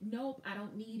said, nope, I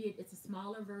don't need it. It's a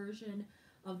smaller version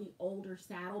of the older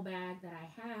saddle bag that I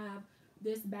have.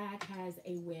 This bag has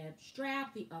a web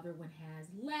strap. The other one has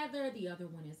leather. The other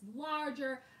one is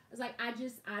larger. I was like, I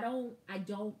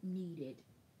don't need it.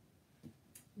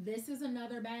 This is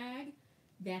another bag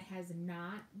that has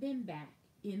not been back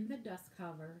in the dust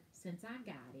cover since I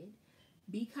got it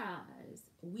because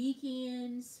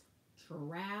weekends,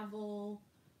 travel,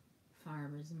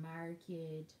 farmer's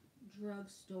market,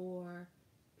 drugstore,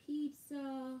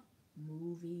 pizza,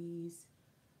 movies,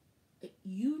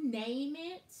 you name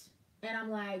it. And I'm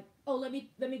like, oh, let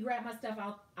me grab my stuff.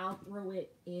 I'll throw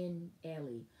it in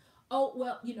Ellie. Oh,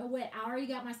 well, you know what? I already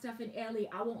got my stuff in Ellie.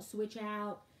 I won't switch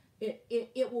out.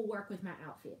 It will work with my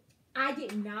outfit. I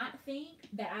did not think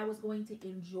that I was going to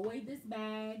enjoy this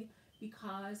bag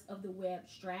because of the web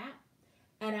strap.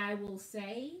 And I will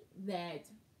say that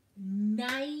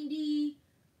 90%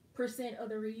 of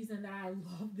the reason that I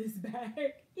love this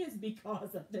bag is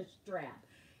because of the strap.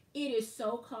 It is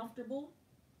so comfortable.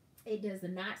 It does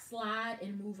not slide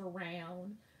and move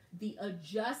around. The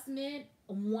adjustment,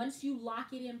 once you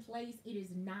lock it in place, it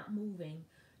is not moving.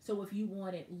 So if you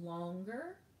want it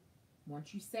longer,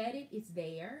 once you set it, it's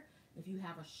there. If you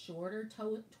have a shorter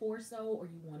torso or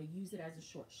you want to use it as a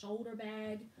short shoulder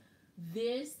bag,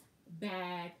 this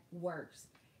bag works.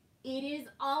 It is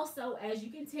also, as you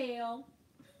can tell,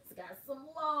 it's got some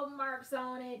low marks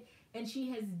on it, and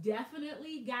she has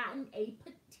definitely gotten a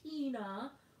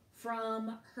patina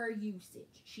from her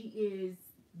usage. She is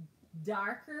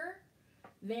darker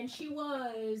than she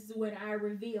was when I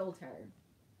revealed her.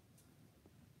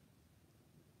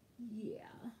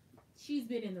 Yeah, she's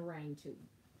been in the rain too.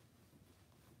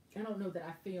 I don't know that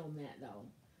I filmed that though.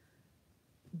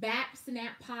 Back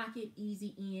snap pocket,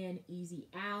 easy in, easy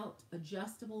out,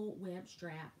 adjustable web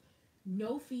strap.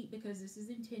 No feet because this is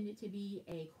intended to be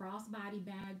a crossbody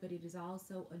bag, but it is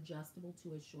also adjustable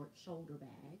to a short shoulder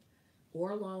bag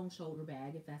or a long shoulder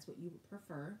bag if that's what you would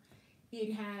prefer.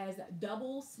 It has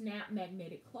double snap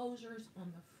magnetic closures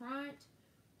on the front,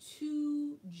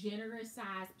 2 generous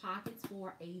size pockets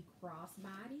for a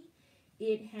crossbody.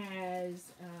 It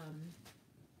has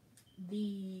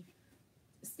the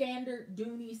standard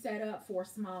Dooney setup for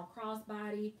small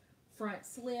crossbody, front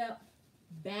slip,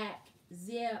 back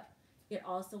zip. It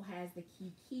also has the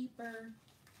key keeper.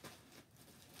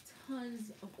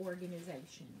 Tons of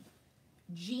organization.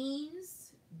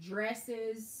 Jeans,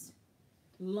 dresses,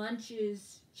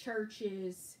 lunches,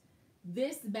 churches.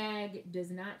 This bag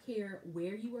does not care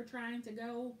where you are trying to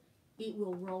go. It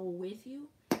will roll with you.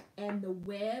 And the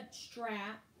web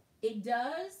strap, it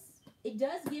does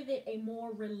give it a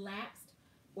more relaxed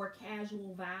or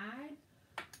casual vibe.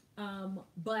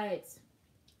 But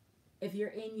if you're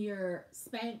in your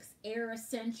Spanx Air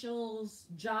Essentials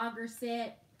jogger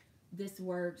set, this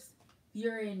works. If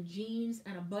you're in jeans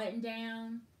and a button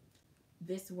down,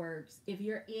 this works. If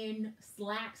you're in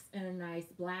slacks and a nice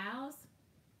blouse,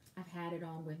 I've had it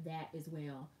on with that as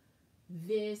well.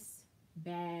 This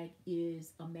bag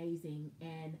is amazing.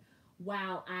 And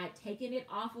while I'd taken it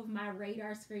off of my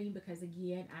radar screen because,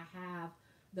 again, I have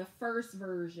the first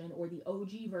version or the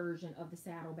OG version of the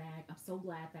saddlebag, I'm so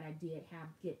glad that I did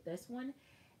get this one.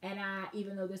 And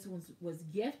even though this one was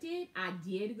gifted, I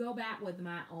did go back with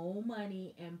my own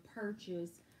money and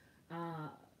purchase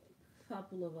a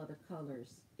couple of other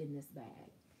colors in this bag.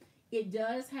 It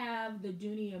does have the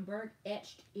Dooney and Bourke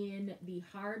etched in the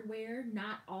hardware.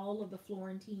 Not all of the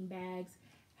Florentine bags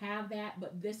have that,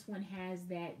 but this one has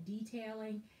that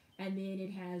detailing. And then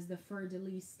it has the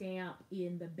fleur-de-lis stamp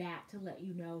in the back to let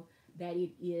you know that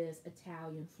it is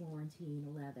Italian Florentine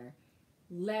leather.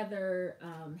 Leather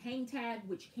hang tag,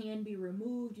 which can be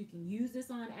removed. You can use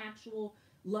this on actual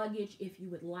luggage if you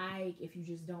would like, if you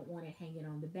just don't want it hanging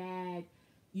on the bag.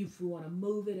 If you want to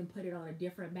move it and put it on a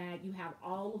different bag, you have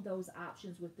all of those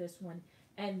options with this one.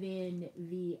 And then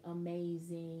the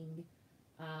amazing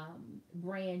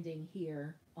branding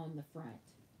here on the front.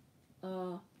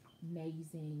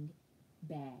 amazing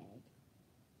bag.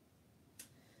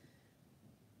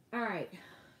 All right.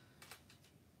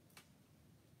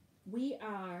 We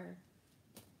are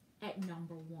at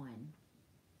number 1.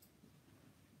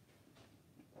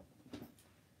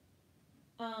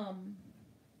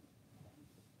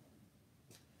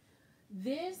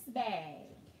 This bag,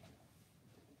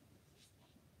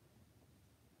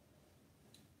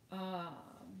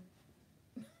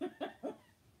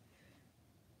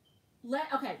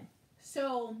 okay,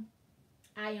 so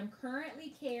I am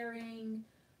currently carrying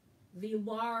the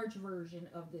large version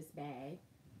of this bag.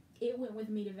 It went with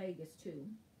me to Vegas too.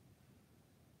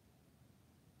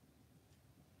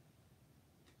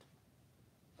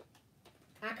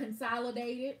 I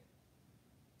consolidated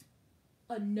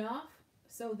enough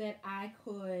so that I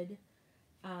could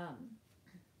add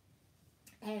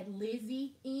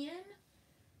Lizzie in.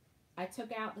 I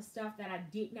took out the stuff that I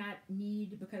did not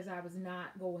need because I was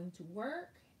not going to work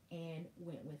and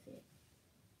went with it.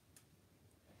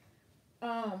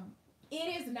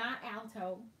 It is not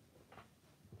Alto.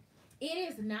 It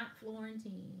is not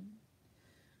Florentine.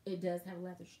 It does have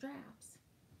leather straps.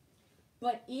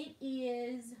 But it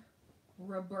is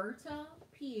Roberta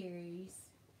Pieri's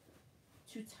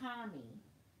Tatami.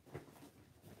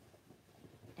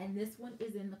 And this one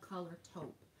is in the color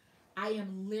taupe. I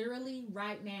am literally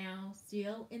right now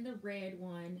still in the red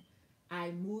one.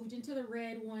 I moved into the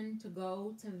red one to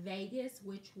go to Vegas,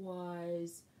 which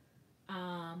was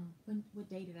what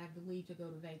day did I leave to go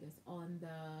to Vegas? On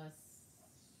the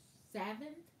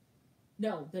 7th?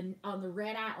 No, on the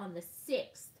red eye on the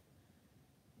 6th.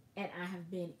 And I have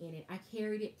been in it. I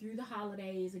carried it through the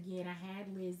holidays. Again, I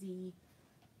had Lizzie.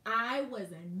 I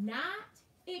was not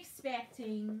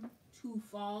expecting to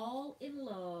fall in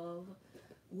love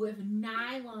with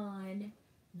nylon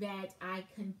that I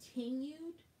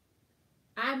continued.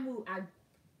 I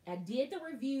did the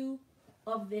review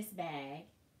of this bag.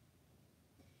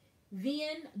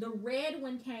 Then the red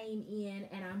one came in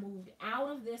and I moved out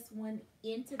of this one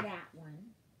into that one.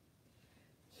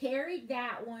 Carried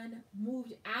that one,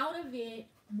 moved out of it,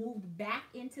 moved back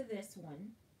into this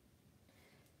one.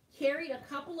 Carried a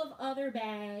couple of other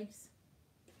bags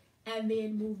and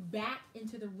then moved back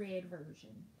into the red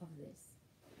version of this.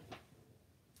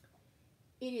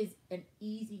 It is an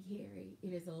easy carry.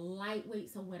 It is a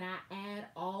lightweight. So when I add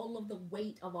all of the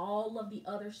weight of all of the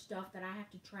other stuff that I have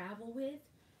to travel with,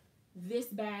 this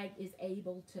bag is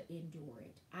able to endure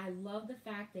it. I love the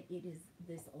fact that it is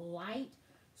this light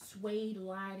suede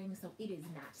lining, so it is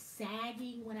not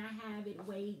sagging when I have it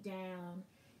weighed down.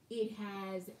 It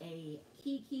has a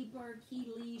key keeper, key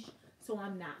leash, so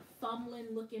I'm not fumbling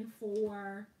looking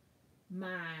for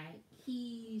my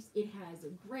keys. It has a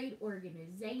great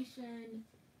organization.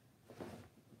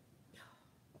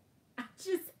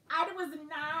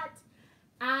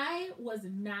 I was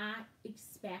not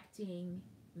expecting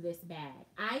this bag.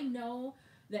 I know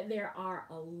that there are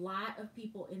a lot of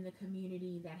people in the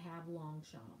community that have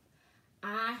Longchamp.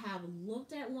 I have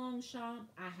looked at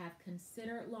Longchamp. I have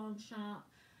considered Longchamp.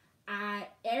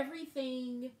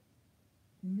 Everything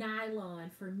nylon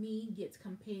for me gets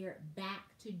compared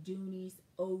back to Dooney's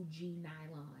OG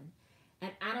nylon.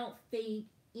 And I don't think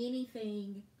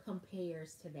anything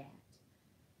compares to that.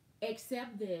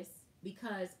 Except this,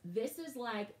 because this is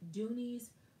like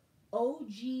Dooney's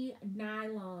OG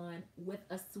nylon with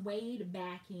a suede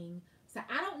backing. So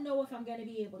I don't know if I'm going to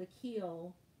be able to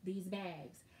kill these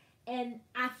bags. And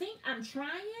I think I'm trying,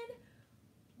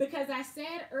 because I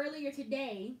said earlier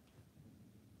today,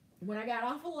 when I got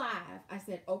off of live, I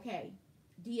said, okay,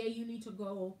 DA, you need to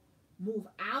go move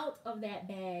out of that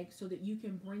bag so that you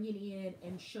can bring it in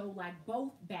and show like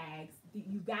both bags.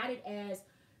 You got it as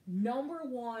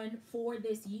 #1 for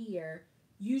this year.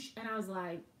 And I was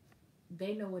like,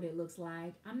 they know what it looks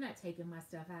like. I'm not taking my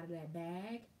stuff out of that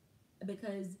bag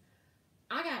because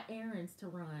I got errands to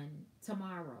run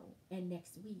tomorrow and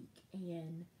next week.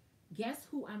 And guess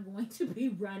who I'm going to be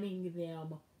running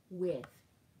them with?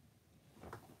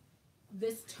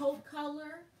 This taupe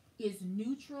color is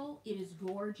neutral. It is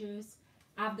gorgeous.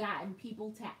 I've gotten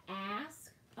people to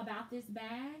ask about this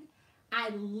bag. I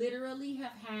literally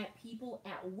have had people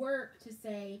at work to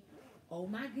say, oh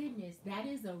my goodness, that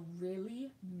is a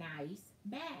really nice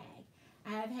bag.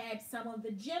 I have had some of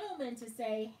the gentlemen to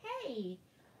say, hey,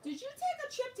 did you take a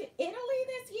trip to Italy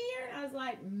this year? And I was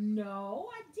like, no,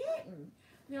 I didn't. And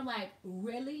they're like,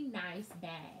 really nice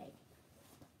bag.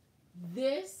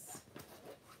 This,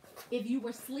 if you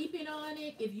were sleeping on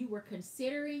it, if you were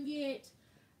considering it,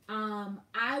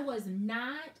 I was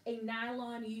not a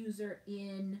nylon user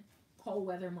in cold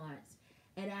weather months.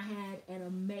 And I had an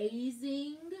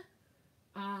amazing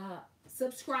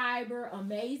subscriber,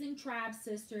 amazing tribe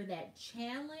sister that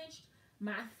challenged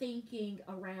my thinking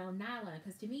around nylon.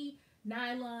 Because to me,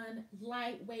 nylon,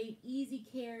 lightweight, easy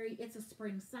carry, it's a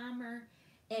spring summer.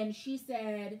 And she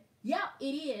said, yep, it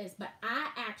is. But I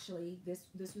actually, this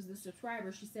was the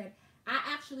subscriber, she said, I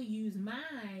actually use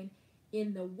mine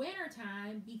in the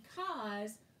wintertime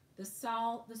because the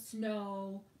salt, the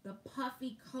snow, the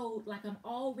puffy coat, like I'm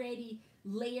already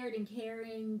layered and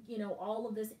carrying, you know, all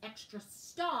of this extra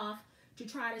stuff to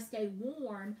try to stay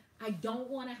warm. I don't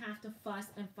want to have to fuss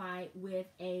and fight with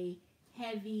a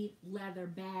heavy leather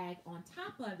bag on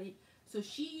top of it. So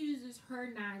she uses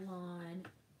her nylon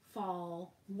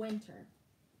fall, winter.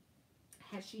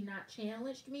 Had she not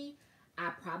challenged me,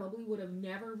 I probably would have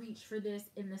never reached for this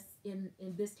in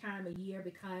this time of year,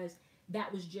 because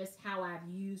that was just how I've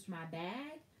used my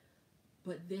bag.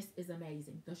 But this is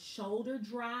amazing. The shoulder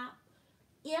drop,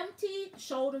 empty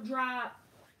shoulder drop,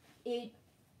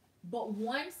 but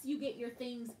once you get your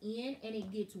things in and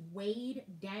it gets weighed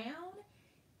down,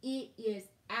 it is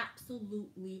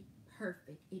absolutely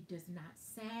perfect. It does not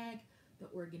sag. The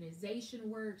organization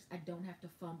works. I don't have to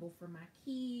fumble for my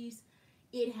keys.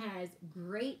 It has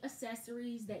great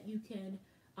accessories that you can,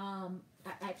 I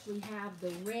actually have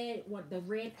the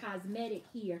red cosmetic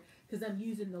here, because I'm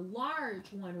using the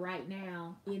large one right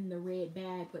now in the red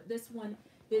bag, but this one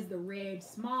is the red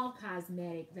small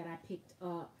cosmetic that I picked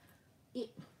up.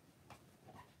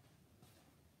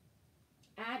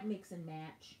 I'd mix and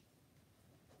match,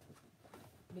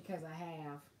 because I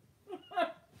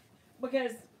have.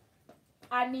 Because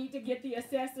I need to get the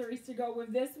accessories to go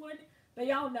with this one. But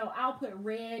y'all know I'll put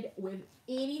red with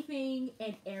anything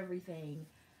and everything.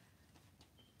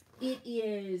 It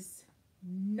is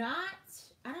not,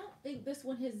 I don't think this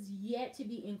one has yet to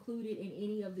be included in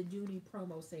any of the Dooney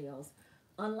promo sales.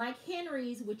 Unlike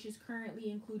Henry's, which is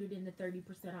currently included in the 30%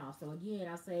 off. So again,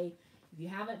 I'll say, if you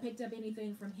haven't picked up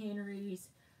anything from Henry's,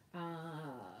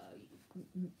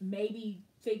 maybe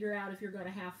figure out if you're going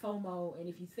to have FOMO. And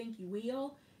if you think you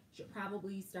will, you should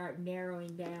probably start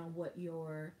narrowing down what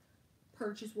your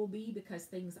purchase will be, because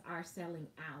things are selling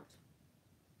out.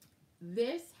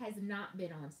 This has not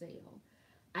been on sale.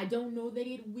 I don't know that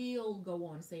it will go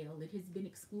on sale. It has been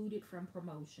excluded from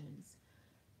promotions.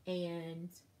 And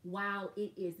while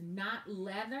it is not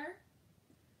leather,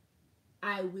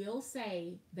 I will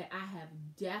say that I have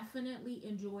definitely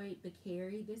enjoyed the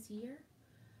carry this year.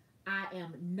 I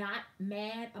am not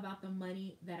mad about the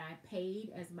money that I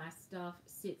paid, as my stuff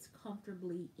sits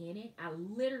comfortably in it. I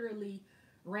literally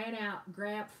ran out,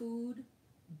 grabbed food,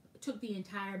 took the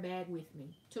entire bag with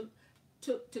me. Took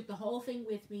the whole thing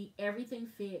with me. Everything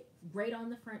fit great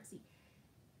on the front seat.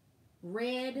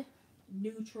 Red,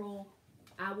 neutral.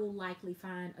 I will likely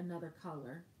find another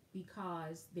color,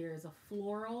 because there's a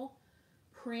floral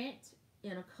print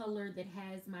in a color that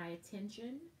has my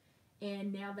attention.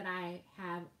 And now that I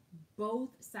have both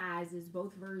sizes,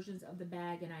 both versions of the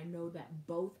bag, and I know that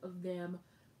both of them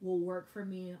will work for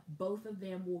me, both of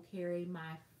them will carry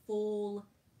my full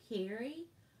carry,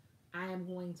 I am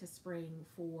going to spring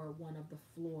for one of the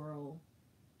floral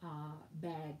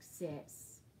bag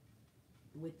sets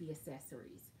with the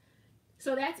accessories.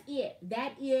 So that's it.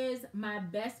 That is my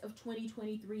best of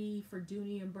 2023 for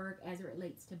Dooney and Bourke as it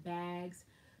relates to bags.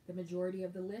 The majority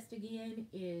of the list, again,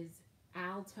 is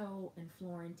Alto and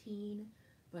Florentine.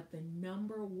 But the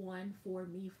number one for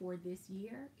me for this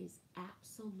year is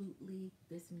absolutely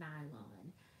this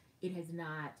nylon. It has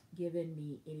not given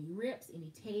me any rips,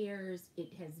 any tears.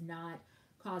 It has not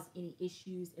caused any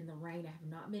issues in the rain. I have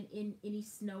not been in any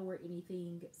snow or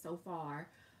anything so far.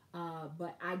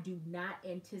 But I do not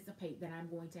anticipate that I'm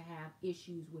going to have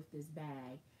issues with this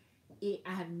bag.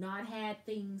 I have not had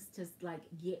things to like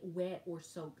get wet or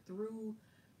soak through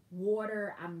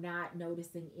water. I'm not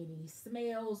noticing any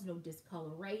smells, no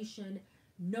discoloration,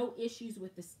 no issues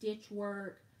with the stitch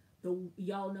work.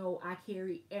 Y'all know I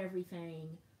carry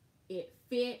everything. It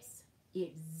fits,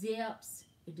 it zips.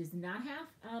 It does not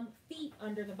have feet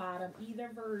under the bottom, either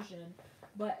version.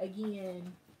 But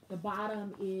again, the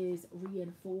bottom is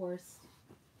reinforced,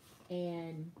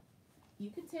 and you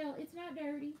can tell it's not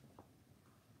dirty.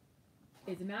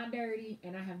 It's not dirty,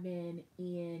 and I have been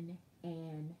in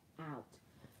and out.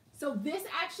 So this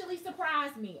actually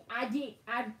surprised me.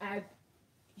 I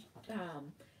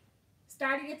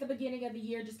started at the beginning of the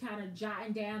year just kind of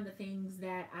jotting down the things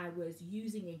that I was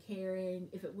using and carrying,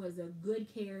 if it was a good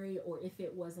carry or if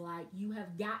it was like, you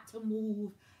have got to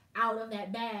move out of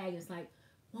that bag. It's like,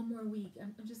 one more week.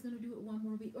 I'm just going to do it one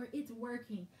more week, or it's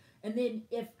working. And then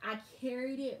if I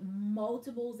carried it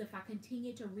multiples, if I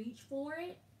continued to reach for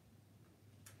it,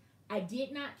 I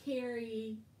did not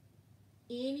carry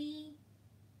any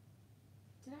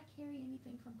did I carry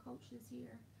anything from Coach this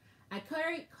year? I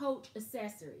carried Coach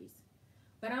accessories,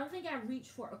 but I don't think I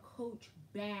reached for a Coach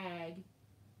bag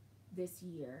this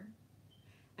year.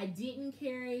 I didn't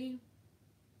carry,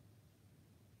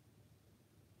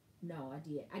 no, I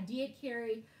did. I did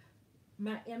carry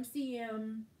my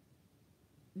MCM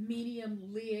medium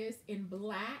Liz in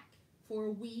black for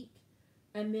a week,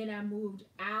 and then I moved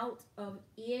out of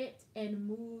it and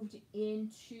moved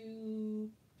into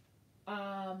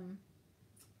my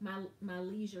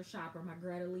leisure shopper, my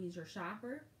Greta leisure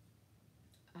shopper.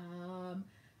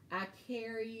 I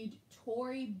carried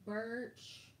Tory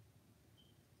Burch.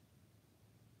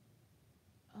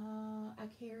 I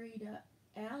carried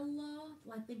Ella,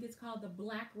 I think it's called the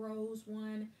Black Rose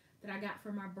one that I got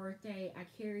for my birthday. I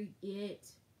carried it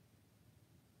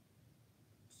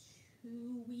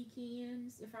 2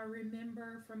 weekends, if I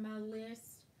remember from my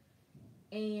list.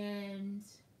 And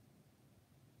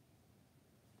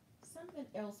something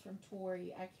else from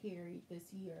Tory I carried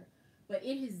this year. But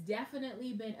it has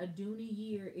definitely been a Dooney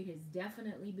year. It has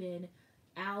definitely been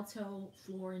Alto,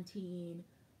 Florentine.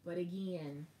 But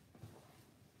again,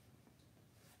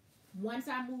 once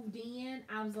I moved in,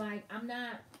 I was like, I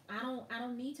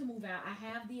don't need to move out. I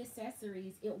have the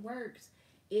accessories. It works.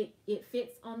 It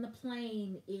fits on the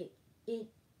plane. It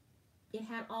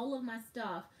had all of my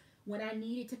stuff. When I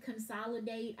needed to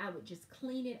consolidate, I would just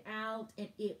clean it out and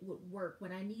it would work.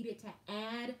 When I needed to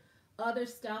add other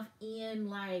stuff in,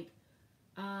 like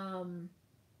when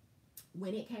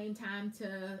it came time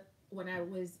to, when I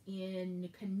was in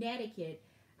Connecticut,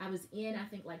 I was in, I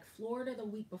think, like Florida the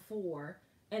week before.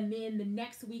 And then the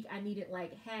next week I needed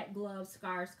like hat, gloves,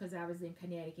 scarves because I was in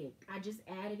Connecticut. I just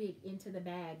added it into the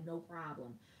bag, no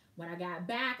problem. When I got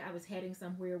back, I was heading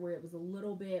somewhere where it was a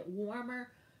little bit warmer.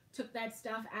 Took that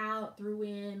stuff out, threw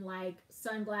in like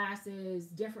sunglasses,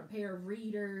 different pair of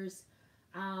readers,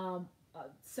 some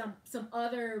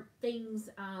other things.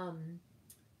 I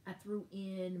threw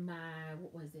in my,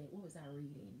 what was it? What was I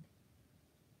reading?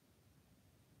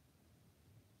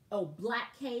 Oh,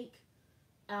 Black Cake.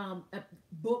 A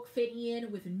book fit in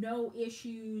with no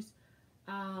issues.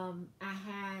 I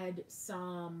had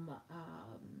some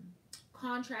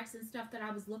contracts and stuff that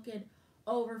I was looking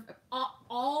over.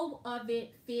 All of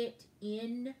it fit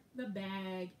in the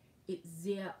bag. It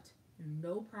zipped,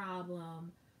 no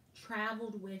problem.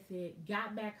 Traveled with it,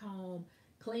 got back home,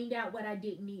 cleaned out what I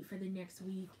didn't need for the next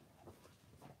week.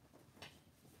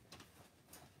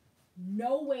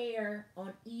 Nowhere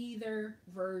on either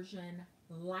version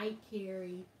light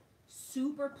carry.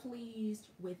 Super pleased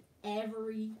with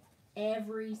every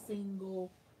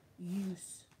single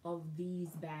use of these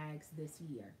bags this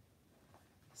year.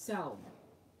 So,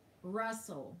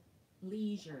 Russel,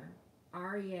 Leisure,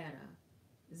 Arietta,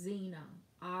 Zena,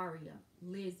 Aria,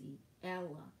 Lizie,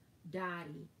 Ella,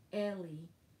 Dottie, Ellie,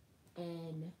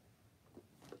 and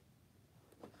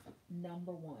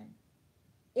number 1.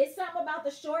 It's something about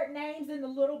the short names in the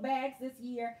little bags this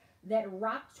year that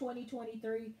rocked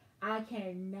 2023. I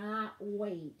cannot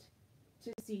wait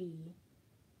to see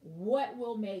what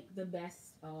will make the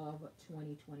best of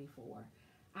 2024.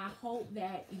 I hope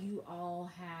that you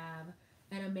all have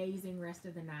an amazing rest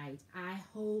of the night. I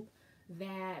hope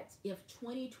that if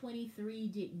 2023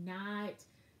 did not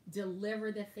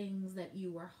deliver the things that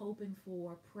you were hoping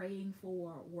for, praying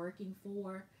for, working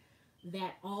for,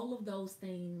 that all of those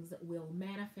things will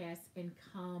manifest and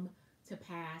come to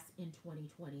pass in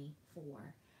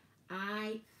 2024.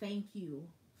 I thank you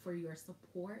for your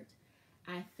support.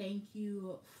 I thank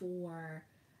you for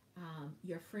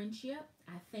your friendship.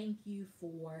 I thank you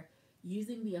for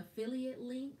using the affiliate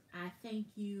link. I thank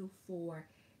you for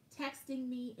texting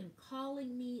me and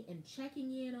calling me and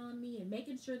checking in on me and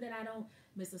making sure that I don't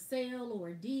miss a sale or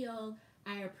a deal.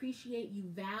 I appreciate you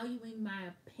valuing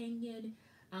my opinion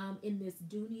in this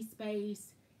Dooney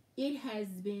space. It has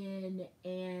been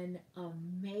an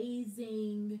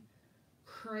amazing,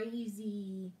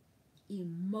 crazy,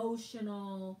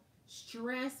 emotional,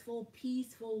 stressful,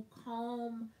 peaceful,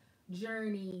 calm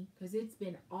journey, because it's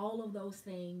been all of those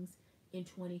things in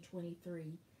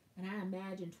 2023. And I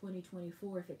imagine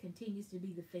 2024, if it continues to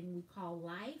be the thing we call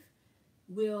life,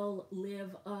 will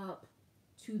live up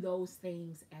to those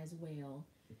things as well.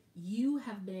 You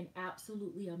have been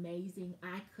absolutely amazing.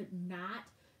 I could not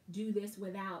do this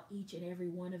without each and every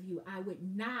one of you. I would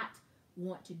not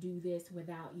want to do this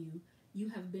without you. You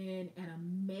have been an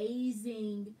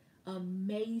amazing,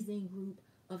 amazing group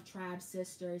of tribe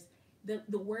sisters.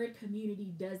 The word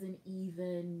community doesn't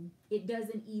even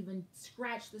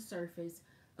scratch the surface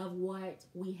of what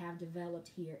we have developed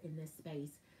here in this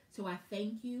space. So I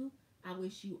thank you. I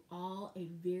wish you all a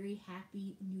very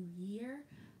happy new year.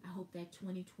 I hope that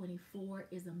 2024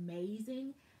 is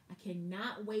amazing. I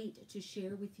cannot wait to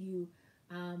share with you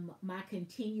my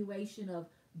continuation of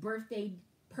birthday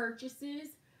purchases.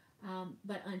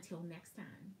 But until next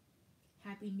time,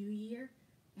 Happy New Year.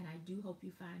 And I do hope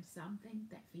you find something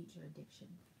that feeds your addiction.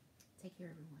 Take care,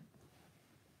 everyone.